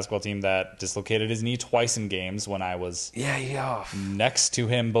my basketball team that dislocated his knee twice in games when I was yeah. next to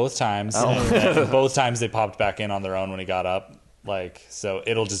him both times. Oh. And both times they popped back in on their own when he got up. Like, so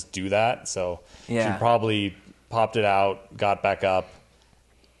it'll just do that. So Yeah. she probably popped it out, got back up,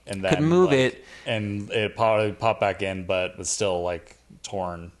 and then Could move like, it. and it probably popped back in, but was still like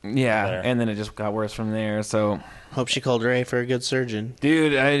torn. Yeah, there. and then it just got worse from there. So, Hope she called Ray for a good surgeon.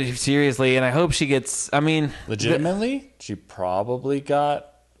 dude, seriously, and I hope she gets. I mean, Legitimately, she probably got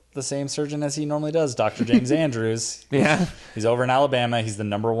the same surgeon as he normally does, Dr. James Andrews. Yeah. He's over in Alabama. He's the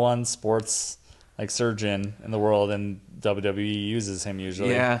 #1 sports like surgeon in the world, and WWE uses him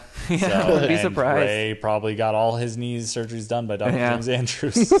usually. Yeah. Yeah, So, I wouldn't be and surprised. Ray probably got all his knees surgeries done by Dr. Yeah. James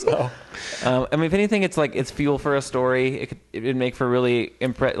Andrews. So I mean, if anything, it's like it's fuel for a story. It'd make for really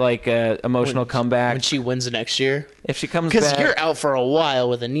emotional comeback When she wins next year. if she comes Because back. you're out for a while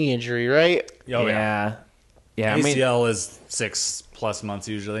with a knee injury, right? yeah. I mean, ACL is 6+ months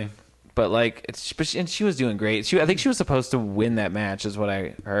usually. but like, and she was doing great. I think she was supposed to win that match, is what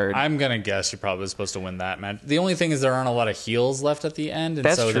I heard. I'm gonna guess she probably was supposed to win that match. The only thing is there aren't a lot of heels left at the end, and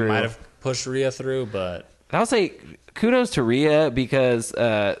That's so true. they might have pushed Rhea through. But I'll say kudos to Rhea because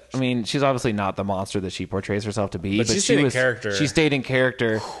I mean, she's obviously not the monster that she portrays herself to be, But she stayed in character. She stayed in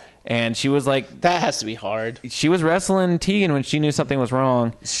character, and she was like, That has to be hard. she was wrestling Tegan when she knew something was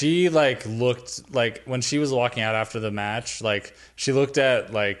wrong. she like looked like when she was walking out after the match, like she looked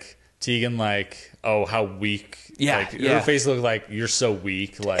at like Tegan like, oh, how weak. Yeah, like, yeah. her face looked like you're so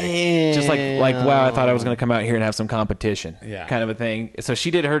weak. Like Just like wow, I thought I was going to come out here and have some competition, Yeah. kind of a thing. So she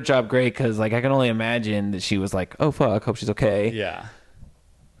did her job great because like I can only imagine that she was like, oh fuck, hope she's okay. yeah,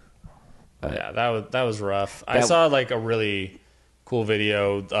 yeah, that was rough. I That- saw like a really cool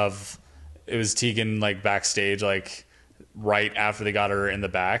video of it was Tegan like backstage like right after they got her in the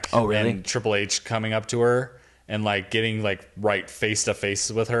back. Oh, really? And Triple H coming up to her and like getting like right face to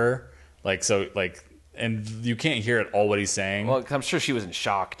face with her, like so like. And you can't hear at all what he's saying. Well, 'cause I'm sure she was in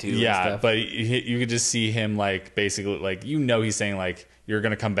shock too. and Yeah, stuff. but you could just see him like basically like he's saying like you're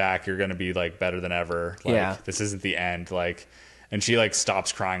gonna come back, you're gonna be like better than ever. Like, Yeah. this isn't the end. Like, and she like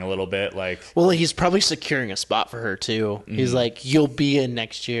stops crying a little bit. Like, Well, he's probably securing a spot for her too. He's like, "You'll be in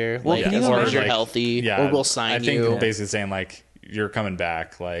next year, like can you as long as imagine- you're healthy, yeah, or we'll sign I think you." basically saying like you're coming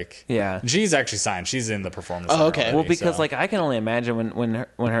back. Like, Yeah. she's actually signed. She's in the performance. Oh, center okay. already, Well, because so. like I can only imagine when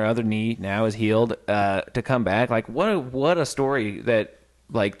her other knee now is healed, to come back, like what a story that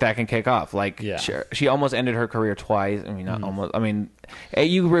like that can kick off. Like Yeah. she almost ended her career twice. I mean, not almost. I mean,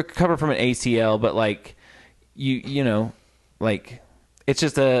 you recover from an ACL, but like you know, like it's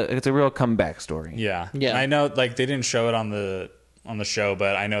a real comeback story. Yeah. Yeah. I know like they didn't show it on the show,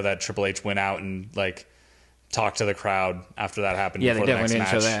 but I know that Triple H went out and like talked to the crowd after that happened. Yeah, they before the next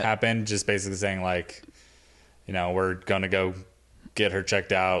definitely didn't show match that. happened, just basically saying like, you know, we're gonna go get her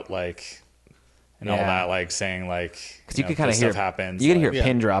checked out, like, and all that, like saying like Because you could kind of hear stuff happens. You could like, hear a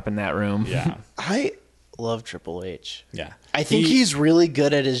pin drop in that room. Yeah, I love Triple H. yeah. I think he's really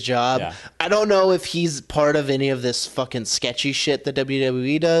good at his job. Yeah. I don't know if he's part of any of this fucking sketchy shit that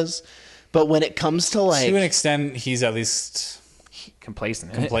WWE does, but when it comes to like, to an extent, he's at least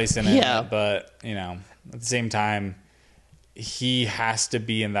Complacent. complacent in Yeah. it. But at the same time, he has to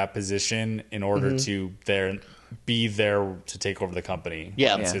be in that position in order to be there to take over the company.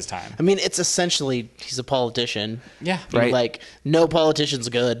 Yeah. It's Yeah. his time. I mean, it's essentially he's a politician. Yeah, Right. Like no politician's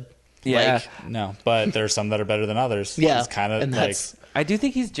good. Yeah. Like, No, but there's some that are better than others. yeah. It's kind of and like that's I do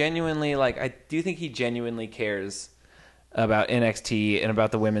think he genuinely cares about NXT and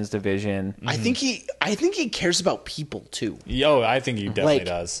about the women's division. I think he cares about people too. I think he definitely Like-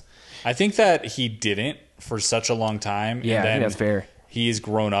 does. I think that he didn't for such a long time. Yeah, and I then think that's fair. He's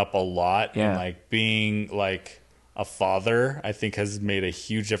grown up a lot, Yeah. and like being like a father, I think has made a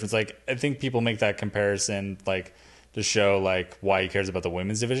huge difference. Like I think people make that comparison, like to show like why he cares about the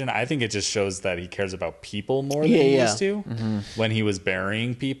women's division. I think it just shows that he cares about people more than he Yeah. used to when he was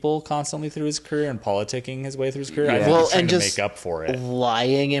burying people constantly through his career and politicking his way through his career. I Yeah. think Well, he's trying and to just make up for it.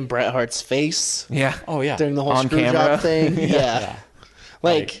 lying in Bret Hart's face Yeah. Oh yeah, during the whole On screw camera. job thing. Yeah.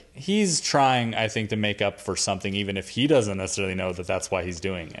 Like he's trying, I think, to make up for something, even if he doesn't necessarily know that that's why he's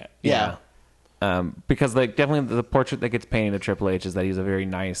doing it. yeah. Because like definitely the portrait that gets painted of Triple H is that he's a very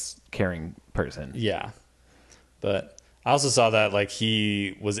nice, caring person. Yeah. But I also saw that like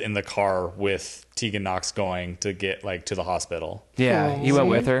he was in the car with Tegan Knox going to get like to the hospital. Yeah, he went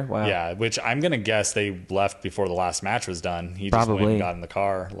with her. Wow. Yeah, which I'm gonna guess they left before the last match was done. He just went Probably. and got in the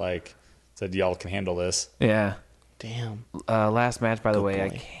car, like said, "Y'all can handle this." Yeah. Damn. Last match, by the way, I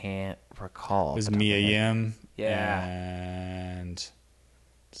point. can't recall. It was Mia Yim, Yeah. and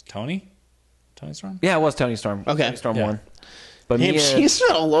Tony Storm. Yeah, it was Tony Storm. Okay. Tony Storm Yeah. won. But Damn, Mia, she's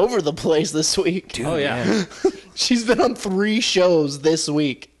been all over the place this week. dude, Oh, yeah. man. She's been on 3 shows this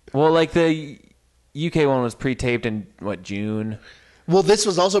week. Well, like the UK one was pre-taped in June. Well, this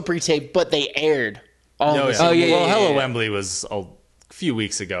was also pre-taped, but they aired all Oh, the yeah. same. yeah, Well, yeah, Hello yeah. Wembley was a few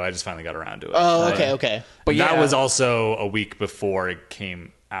weeks ago. I just finally got around to it. Oh, okay, okay. But that yeah. was also a week before it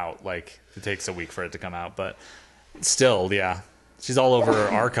came out. Like it takes a week for it to come out, but still, yeah, she's all over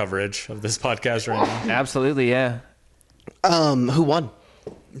our coverage of this podcast right now. Absolutely, yeah. Who won?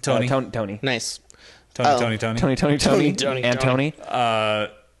 Tony, Tony. Nice. Tony, Tony, and Tony.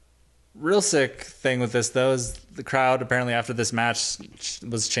 Real sick thing with this though is the crowd apparently after this match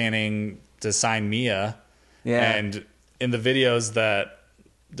was chanting to sign Mia. Yeah. And in the videos that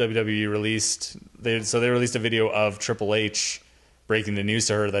WWE released, they released a video of Triple H breaking the news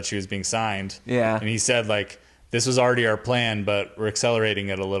to her that she was being signed. Yeah. And he said like, this was already our plan, but we're accelerating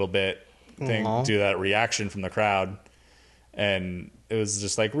it a little bit due to that reaction from the crowd. And it was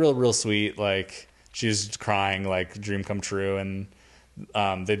just like real sweet. Like she was crying, like dream come true. And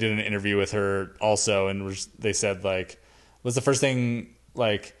they did an interview with her also, and they said like, "Was the first thing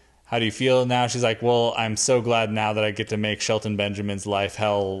like, how do you feel now?" She's like, "Well, I'm so glad now that I get to make Shelton Benjamin's life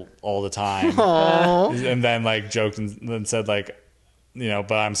hell all the time." And then like joked and then said like,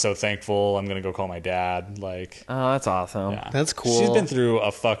 but I'm so thankful. I'm gonna go call my dad. Like, Oh, that's awesome. yeah. That's cool. She's been through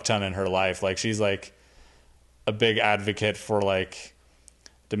a fuck ton in her life. Like she's like a big advocate for like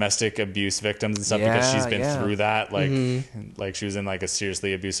domestic abuse victims and stuff because she's been Yeah. through that. Like she was in like a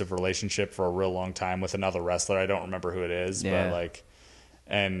seriously abusive relationship for a real long time with another wrestler. I don't remember who it is, Yeah. but like,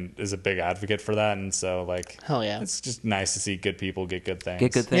 and is a big advocate for that. And so like, Hell yeah. it's just nice to see good people get good things.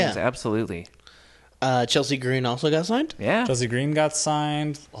 Get good things, Yeah. absolutely. Chelsea Green also got signed? Yeah. Chelsea Green got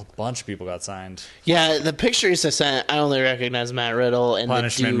signed. A bunch of people got signed. Yeah, the pictures I sent, I only recognize Matt Riddle and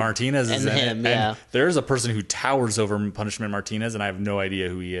Punishment the dude Martinez is and in him. it. Yeah. And there's a person who towers over Punishment Martinez, and I have no idea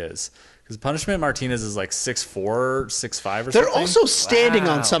who he is. Because Punishment Martinez is like 6'4", 6'5", or They're something. also standing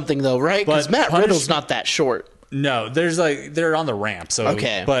Wow. on something though, right? Because But Matt Punish- Riddle's not that short. No, they're on the ramp. So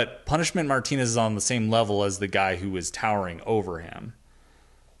Okay. But Punishment Martinez is on the same level as the guy who was towering over him.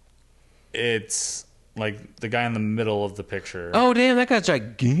 It's like the guy in the middle of the picture. Oh, damn, that guy's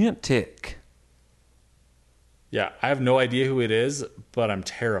gigantic. Yeah, I have no idea who it is, but I'm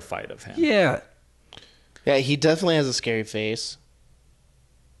terrified of him. Yeah. Yeah, he definitely has a scary face.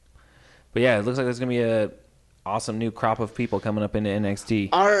 But yeah, it looks like there's going to be a awesome new crop of people coming up into NXT.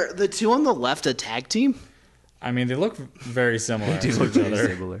 Are the two on the left a tag team? I mean, they look very similar They do to look each very other,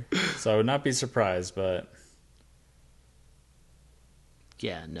 similar. so I would not be surprised. But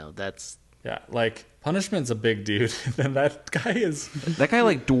Yeah, no, that's yeah, like Punishment's a big dude, and that guy That guy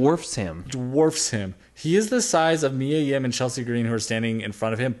like dwarfs him. dwarfs him. He is the size of Mia Yim and Chelsea Green, who are standing in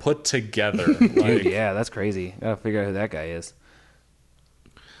front of him, put together. Like, Dude, yeah, that's crazy. Gotta figure out who that guy is.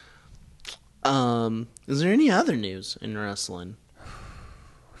 Is there any other news in wrestling?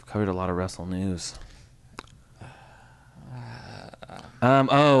 We've covered a lot of wrestle news.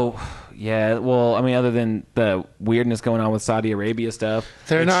 Oh, yeah. Well, I mean, other than the weirdness going on with Saudi Arabia stuff.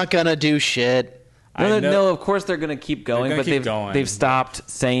 They're not gonna do shit. No, of course they're going to keep going, gonna but keep going. they've stopped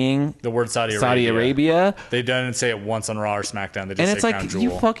saying The word Saudi Arabia. They didn't say it once on Raw or SmackDown. They just And say it's like, Crown Jewel. you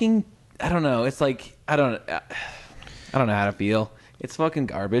fucking, I don't know. It's like, I don't know how to feel. It's fucking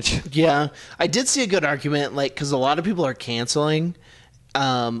garbage. Yeah, I did see a good argument, like, because a lot of people are canceling,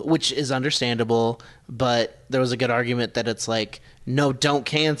 which is understandable, but there was a good argument that it's like, no, don't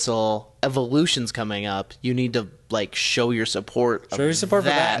cancel. Evolution's coming up. You need to, like, show your support. Show your support for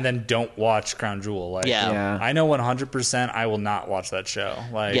that, and then don't watch Crown Jewel. Like, Yeah. I know 100% I will not watch that show.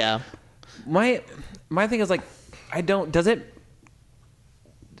 Like, Yeah. My thing is like,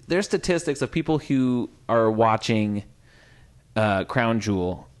 there's statistics of people who are watching Crown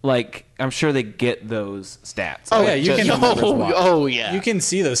Jewel. Like, I'm sure they get those stats. Oh, yeah, you can. Oh, yeah. You can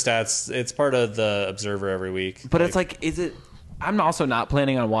see those stats. It's part of the Observer every week. But it's like, is it? I'm also not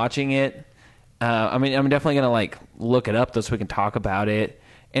planning on watching it. I mean, I'm definitely gonna like look it up though, so we can talk about it.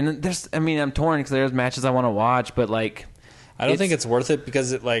 And I'm torn because there's matches I want to watch, but like, I don't think it's worth it because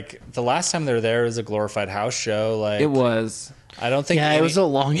the last time they were there was a glorified house show. Like, it was. I don't think. Yeah, it was a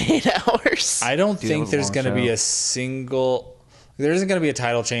long 8 hours. I don't Dude, it think was a there's long going to be show. a single. There isn't going to be a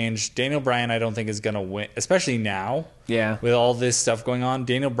title change. Daniel Bryan, I don't think is going to win, especially now. Yeah. With all this stuff going on,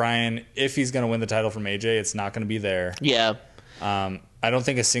 Daniel Bryan, if he's going to win the title from AJ, it's not going to be there. Yeah. I don't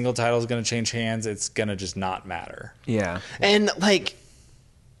think a single title is going to change hands. It's going to just not matter. Yeah. And, like,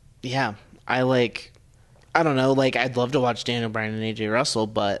 yeah, I don't know, like, I'd love to watch Daniel Bryan and AJ Russell,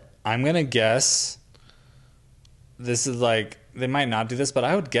 but I'm going to guess this is like, they might not do this, but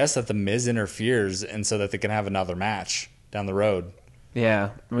I would guess that The Miz interferes and so that they can have another match down the road. Yeah.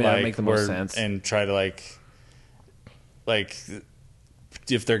 I mean, that would make the most sense. And try to like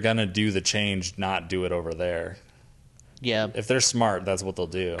if they're gonna do the change, not do it over there. yeah. If they're smart, that's what they'll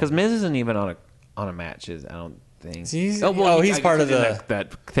do. Because Miz isn't even on a match. I don't think. He's- well, oh, he's I part guess of he's in the-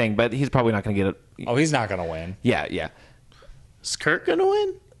 that thing, but he's probably not going to get it. Oh, he's not gonna win. Yeah. Is Kurt gonna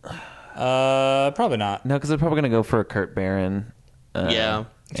win? Probably not. No, because they're probably going to go for a Kurt Barron. Yeah.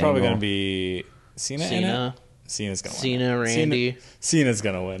 It's probably angle. gonna be Cena. In Cena. it? Cena's gonna win. Cena, it. Randy. Cena's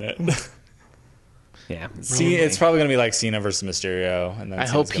gonna win it. Yeah. It's probably gonna be like Cena versus Mysterio, and then I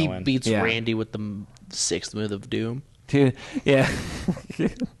Cena's hope he gonna win. beats Yeah. Randy with the 6th move of Doom. Dude, yeah.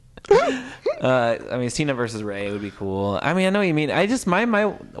 I mean, Cena versus Ray would be cool. I mean, I know what you mean. I just my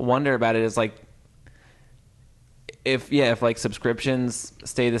wonder about it is like, if like subscriptions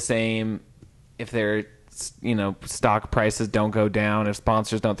stay the same, if their stock prices don't go down, if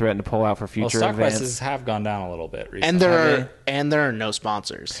sponsors don't threaten to pull out for Well, future stock events. prices have gone down a little bit recently. And there are no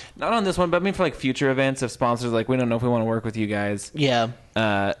sponsors. Not on this one, but I mean for like future events, if sponsors are like, we don't know if we want to work with you guys, Yeah.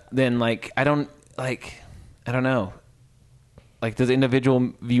 then like I don't know. Like, does individual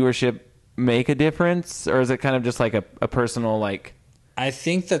viewership make a difference, or is it kind of just like a personal like I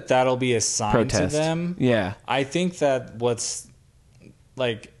think that'll be a sign protest to them. Yeah. I think that what's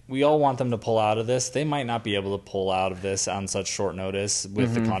like, we all want them to pull out of this. They might not be able to pull out of this on such short notice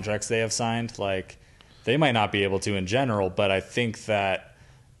with the contracts they have signed. Like, they might not be able to in general, but I think that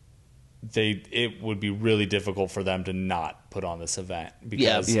it would be really difficult for them to not put on this event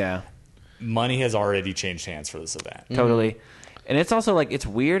because Yeah. money has already changed hands for this event. Totally. And it's also like, it's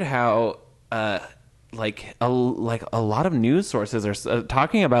weird how like a lot of news sources are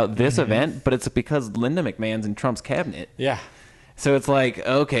talking about this event, but it's because Linda McMahon's in Trump's cabinet. Yeah. So it's like,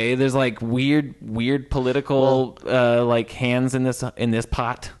 okay, there's like weird political like hands in this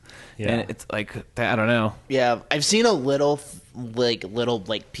pot. Yeah. And it's like, I don't know. Yeah. I've seen a little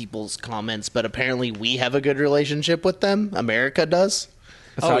people's comments, but apparently we have a good relationship with them. America does.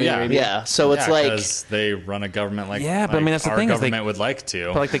 Saudi yeah. Arabia. Yeah. So it's like, because they run a government like Yeah, but I mean, that's the our thing is government would like to.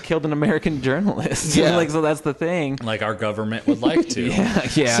 But like they killed an American journalist. Yeah. Like, so that's the thing. Like our government would like to.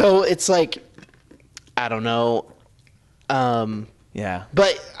 Yeah. so it's like, I don't know. Yeah.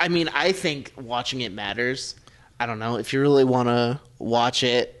 But I mean, I think watching it matters. I don't know. If you really want to watch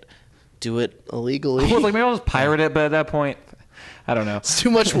it, do it illegally. I was like, maybe I'll just pirate it, but at that point, I don't know. It's too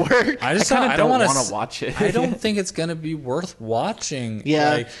much work. I just I kinda I don't don't want wanna to watch it. I don't think it's gonna be worth watching. Yeah.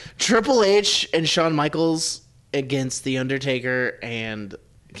 Like, Triple H and Shawn Michaels against The Undertaker and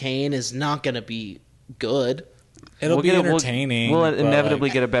Kane is not going to be good. it'll be get entertaining. We'll but, inevitably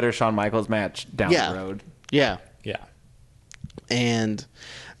like, get a better Shawn Michaels match down Yeah. the road. Yeah. yeah. And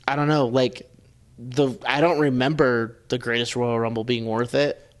I don't know, like I don't remember the Greatest Royal Rumble being worth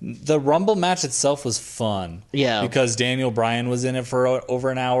it. The Rumble match itself was fun. Yeah. Because Daniel Bryan was in it for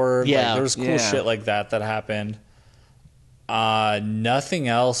over an hour. Yeah. Like, there was cool Yeah. shit like that happened. Nothing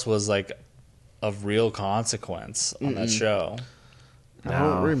else was like of real consequence on that show. I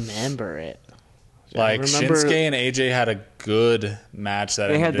don't remember it. Like remember- Shinsuke and AJ had a good match that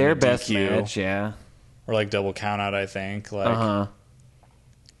They had ended in their a best DQ, match, yeah. or like double count out. I think. Like,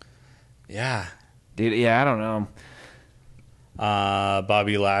 yeah. Dude, yeah, I don't know.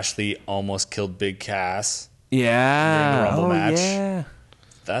 Bobby Lashley almost killed Big Cass. Yeah. During the Rumble match. Yeah.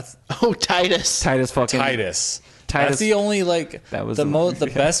 That's Oh, Titus. Titus fucking Titus. Titus- That's the only like That was the the- the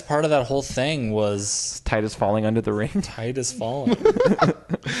best part of that whole thing was Titus falling under the ring. Titus falling.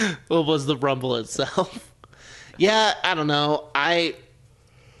 What was the Rumble itself? Yeah, I don't know. I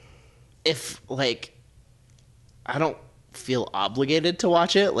don't feel obligated to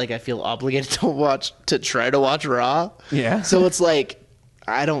watch it. Like, I feel obligated to try to watch Raw. Yeah. So it's like,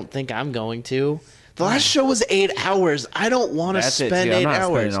 I don't think I'm going to. The last show was 8 hours. I don't want to That's it, spend too. I'm 8 not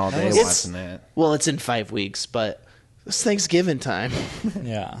hours. spending all day It's- watching that. Well, it's in 5 weeks, but it's Thanksgiving time.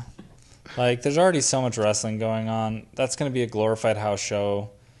 Yeah. Like, there's already so much wrestling going on. That's going to be a glorified house show.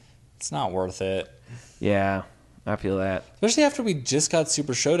 It's not worth it. Yeah, I feel that. Especially after we just got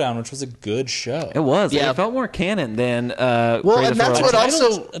Super Showdown, which was a good show. It was. Yeah. It felt more canon than Well, Greatest and that's Royal what Rumble.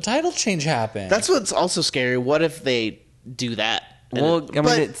 also- A title change happened. That's what's also scary. What if they do that? And Well, it- I mean,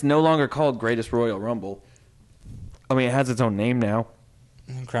 but- it's no longer called Greatest Royal Rumble. I mean, it has its own name now,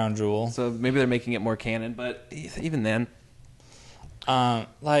 Crown Jewel. so maybe they're making it more canon. But even then,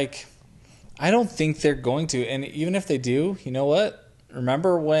 Like, I don't think they're going to. And even if they do, you know what?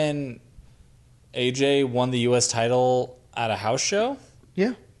 Remember when AJ won the U.S. title at a house show?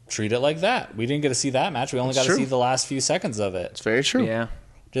 yeah, Treat it like that. We didn't get to see that match. We only That's got to true. see the last few seconds of it. it's very true. yeah,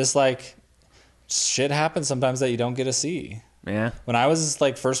 Just like shit happens sometimes that you don't get to see. yeah, When I was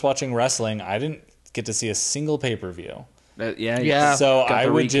like first watching wrestling, I didn't get to see a single pay-per-view. Yeah. So got I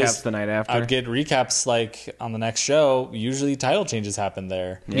the would recaps just the night after. I'd get recaps like on the next show. Usually title changes happen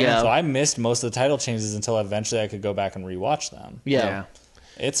there. Yeah. So I missed most of the title changes until eventually I could go back and rewatch them. Yeah.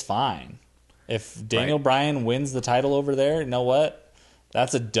 It's fine. If Daniel Bryan wins the title over there, you know what?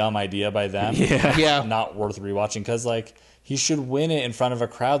 That's a dumb idea by them. Yeah. Yeah. Not worth rewatching because like he should win it in front of a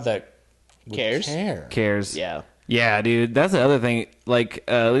crowd that would Cares? care. cares. Yeah. Yeah, dude, that's the other thing. Like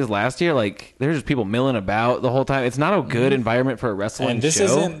at least last year, like there's just people milling about the whole time. It's not a good environment for a wrestling And this show.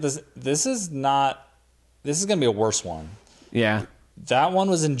 isn't this is not this is gonna be a worse one. Yeah, That one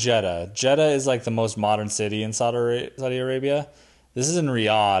was in Jeddah. Jeddah is like the most modern city in Saudi Arabia. This is in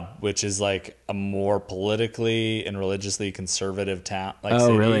Riyadh, which is like a more politically and religiously conservative town. Like Oh,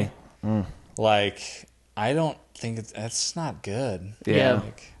 city. really? Like, I don't think it's just not good. Yeah.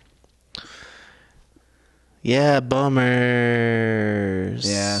 Like, Yeah, bummers.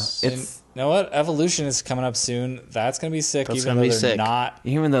 yeah. and It's you know what? Evolution is coming up soon. That's gonna be sick. That's even gonna though be they're sick. not.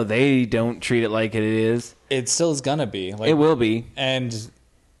 even though they don't treat it like it is, It still is gonna be. Like, it will be. And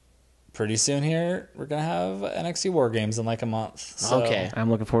pretty soon here, we're gonna have NXT War Games in like a month. So Okay. I'm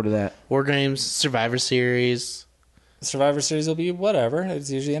looking forward to that. War Games, Survivor Series. Survivor Series will be whatever. It's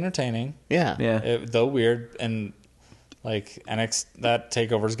usually entertaining. Yeah. Yeah, Though weird, and like that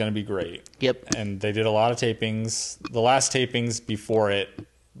takeover is going to be great. Yep. And they did a lot of tapings. The last tapings before it,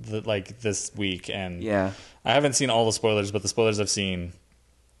 like this week, and yeah. I haven't seen all the spoilers, but the spoilers I've seen,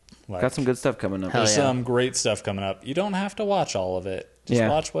 like, Got some good stuff coming up. Hell there's yeah. some great stuff coming up. You don't have to watch all of it. Just Yeah.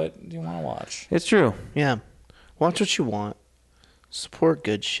 watch what you want to watch. It's true. Yeah. Watch what you want. Support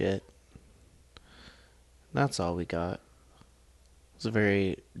good shit. That's all we got. It's a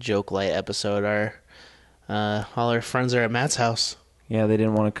very joke light episode. All our friends are at Matt's house. Yeah, they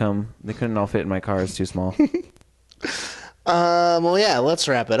didn't want to come. They couldn't all fit in my car. It's too small. Well, yeah, let's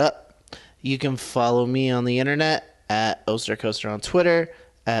wrap it up. You can follow me on the internet at Oster Coaster on Twitter,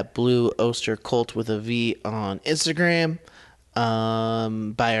 at Blue Oster Cult with a V on Instagram.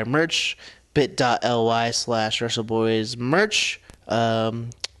 Buy our merch, bit.ly/WrestleBoys merch.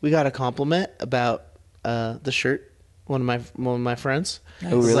 We got a compliment about the shirt. One of my friends.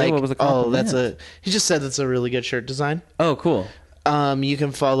 Oh, really? What was the compliment? He just said that's a really good shirt design. Oh, cool. You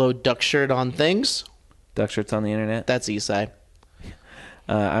can follow Duck Shirt on things. Duck shirts on the internet. That's Eastside.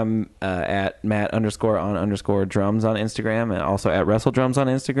 I'm at Matt_on_drums on Instagram, and also at WrestleDrums on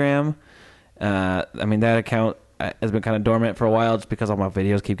Instagram. I mean, that account has been kind of dormant for a while just because all my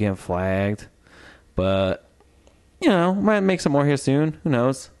videos keep getting flagged. But, you know, might make some more here soon. Who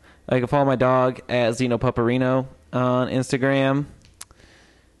knows? You can follow my dog at Zeno Paparino on Instagram.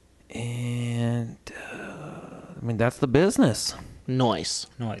 And, I mean, that's the business. Nice.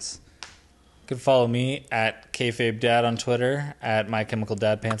 Nice. You can follow me at kayfabedad on Twitter, at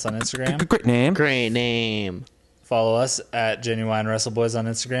mychemicaldadpants on Instagram. Great name. Great name. Follow us at Genuine WrestleBoys on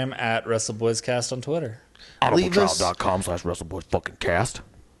Instagram, at WrestleBoysCast on Twitter. audibletrial.com/WrestleBoys fucking cast.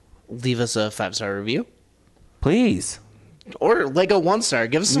 Leave us a 5-star review. Please. Or like a 1-star.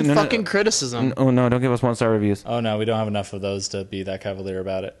 Give us some No, fucking criticism. Oh no, don't give us 1-star reviews. Oh no, we don't have enough of those to be that cavalier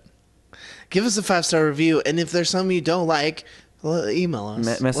about it. Give us a 5-star review, and if there's something you don't like, email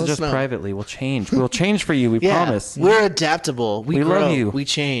us. Message Let us know. privately. We'll change. We'll change for you. We Yeah, promise. we're adaptable. We love grow. you. We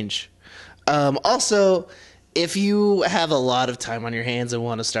change. Also, if you have a lot of time on your hands and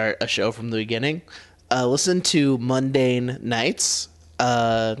want to start a show from the beginning, listen to Mundane Nights,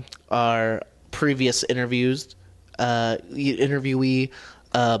 our previous interviewee,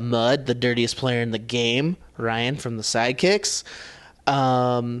 Mud, the dirtiest player in the game, Ryan from the Sidekicks.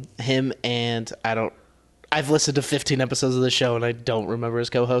 Him and I've listened to 15 episodes of the show and I don't remember his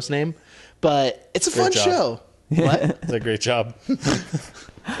co-host name, but it's a fun job. show. What? It's a great job.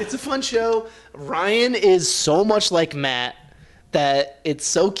 It's a fun show. Ryan is so much like Matt that it's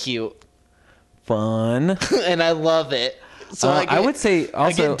so cute, Fun. and I love it. So I would say I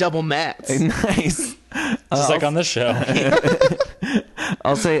also get double Matts. nice. Just like on this show.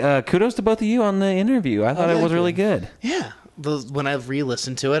 I'll say kudos to both of you on the interview. I thought it thank was really you. good. Yeah. When I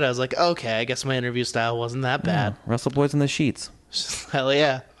re-listened to it, I was like, okay, I guess my interview style wasn't that bad. Wrestle Boys in the Sheets. Hell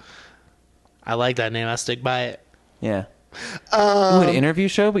yeah. I like that name. I stick by it. Yeah. An interview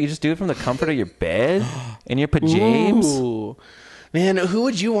show, but you just do it from the comfort of your bed in your pajamas. Ooh. Man, who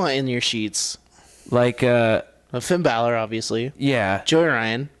would you want in your sheets? Like, Finn Balor, obviously. yeah. Joey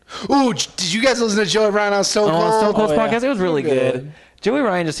Ryan. Ooh, did you guys listen to Joey Ryan on Stone Cold? Oh, Stone Cold's Oh, yeah. podcast. It was really Good. good. Joey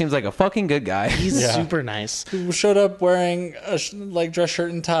Ryan just seems like a fucking good guy. He's Yeah. super nice. Who showed up wearing a dress shirt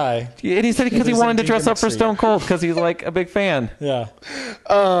and tie. And he said because he Lives wanted in to dress up for Kingdom Stone Cold because he's like a big fan. Yeah.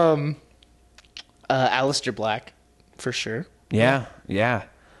 Aleister Black, for sure. Yeah, yeah.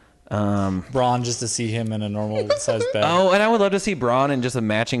 Braun, just to see him in a normal sized bed. Oh, and I would love to see Braun in just a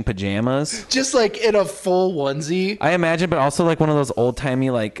matching pajamas. Just like in a full onesie. I imagine, but also like one of those old timey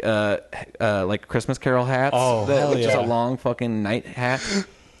like Christmas Carol hats. Oh, hell with just a yeah. long fucking night hat.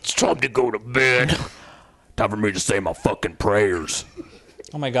 It's time to go to bed. Time for me to say my fucking prayers.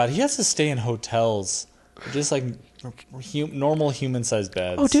 Oh my god, he has to stay in hotels. Just like normal human sized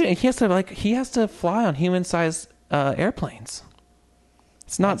beds. Oh, dude, and he has to fly on human sized airplanes.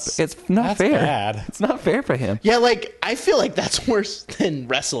 It's not That's fair. bad. It's not fair for him. Yeah, like, I feel like that's worse than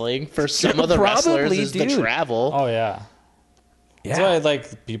wrestling for some of the wrestlers Probably, is the dude. travel. Oh yeah. Yeah. That's why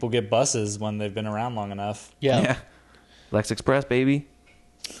like people get buses when they've been around long enough. Yeah. Lex Express, baby.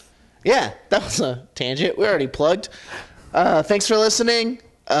 Yeah, that was a tangent. We already plugged. Thanks for listening.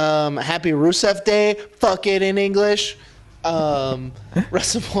 Happy Rusev Day. Fuck it in English.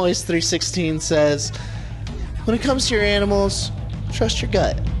 WrestleBoys 316 says, when it comes to your animals, trust your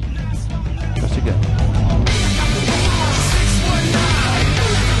gut. Trust your gut.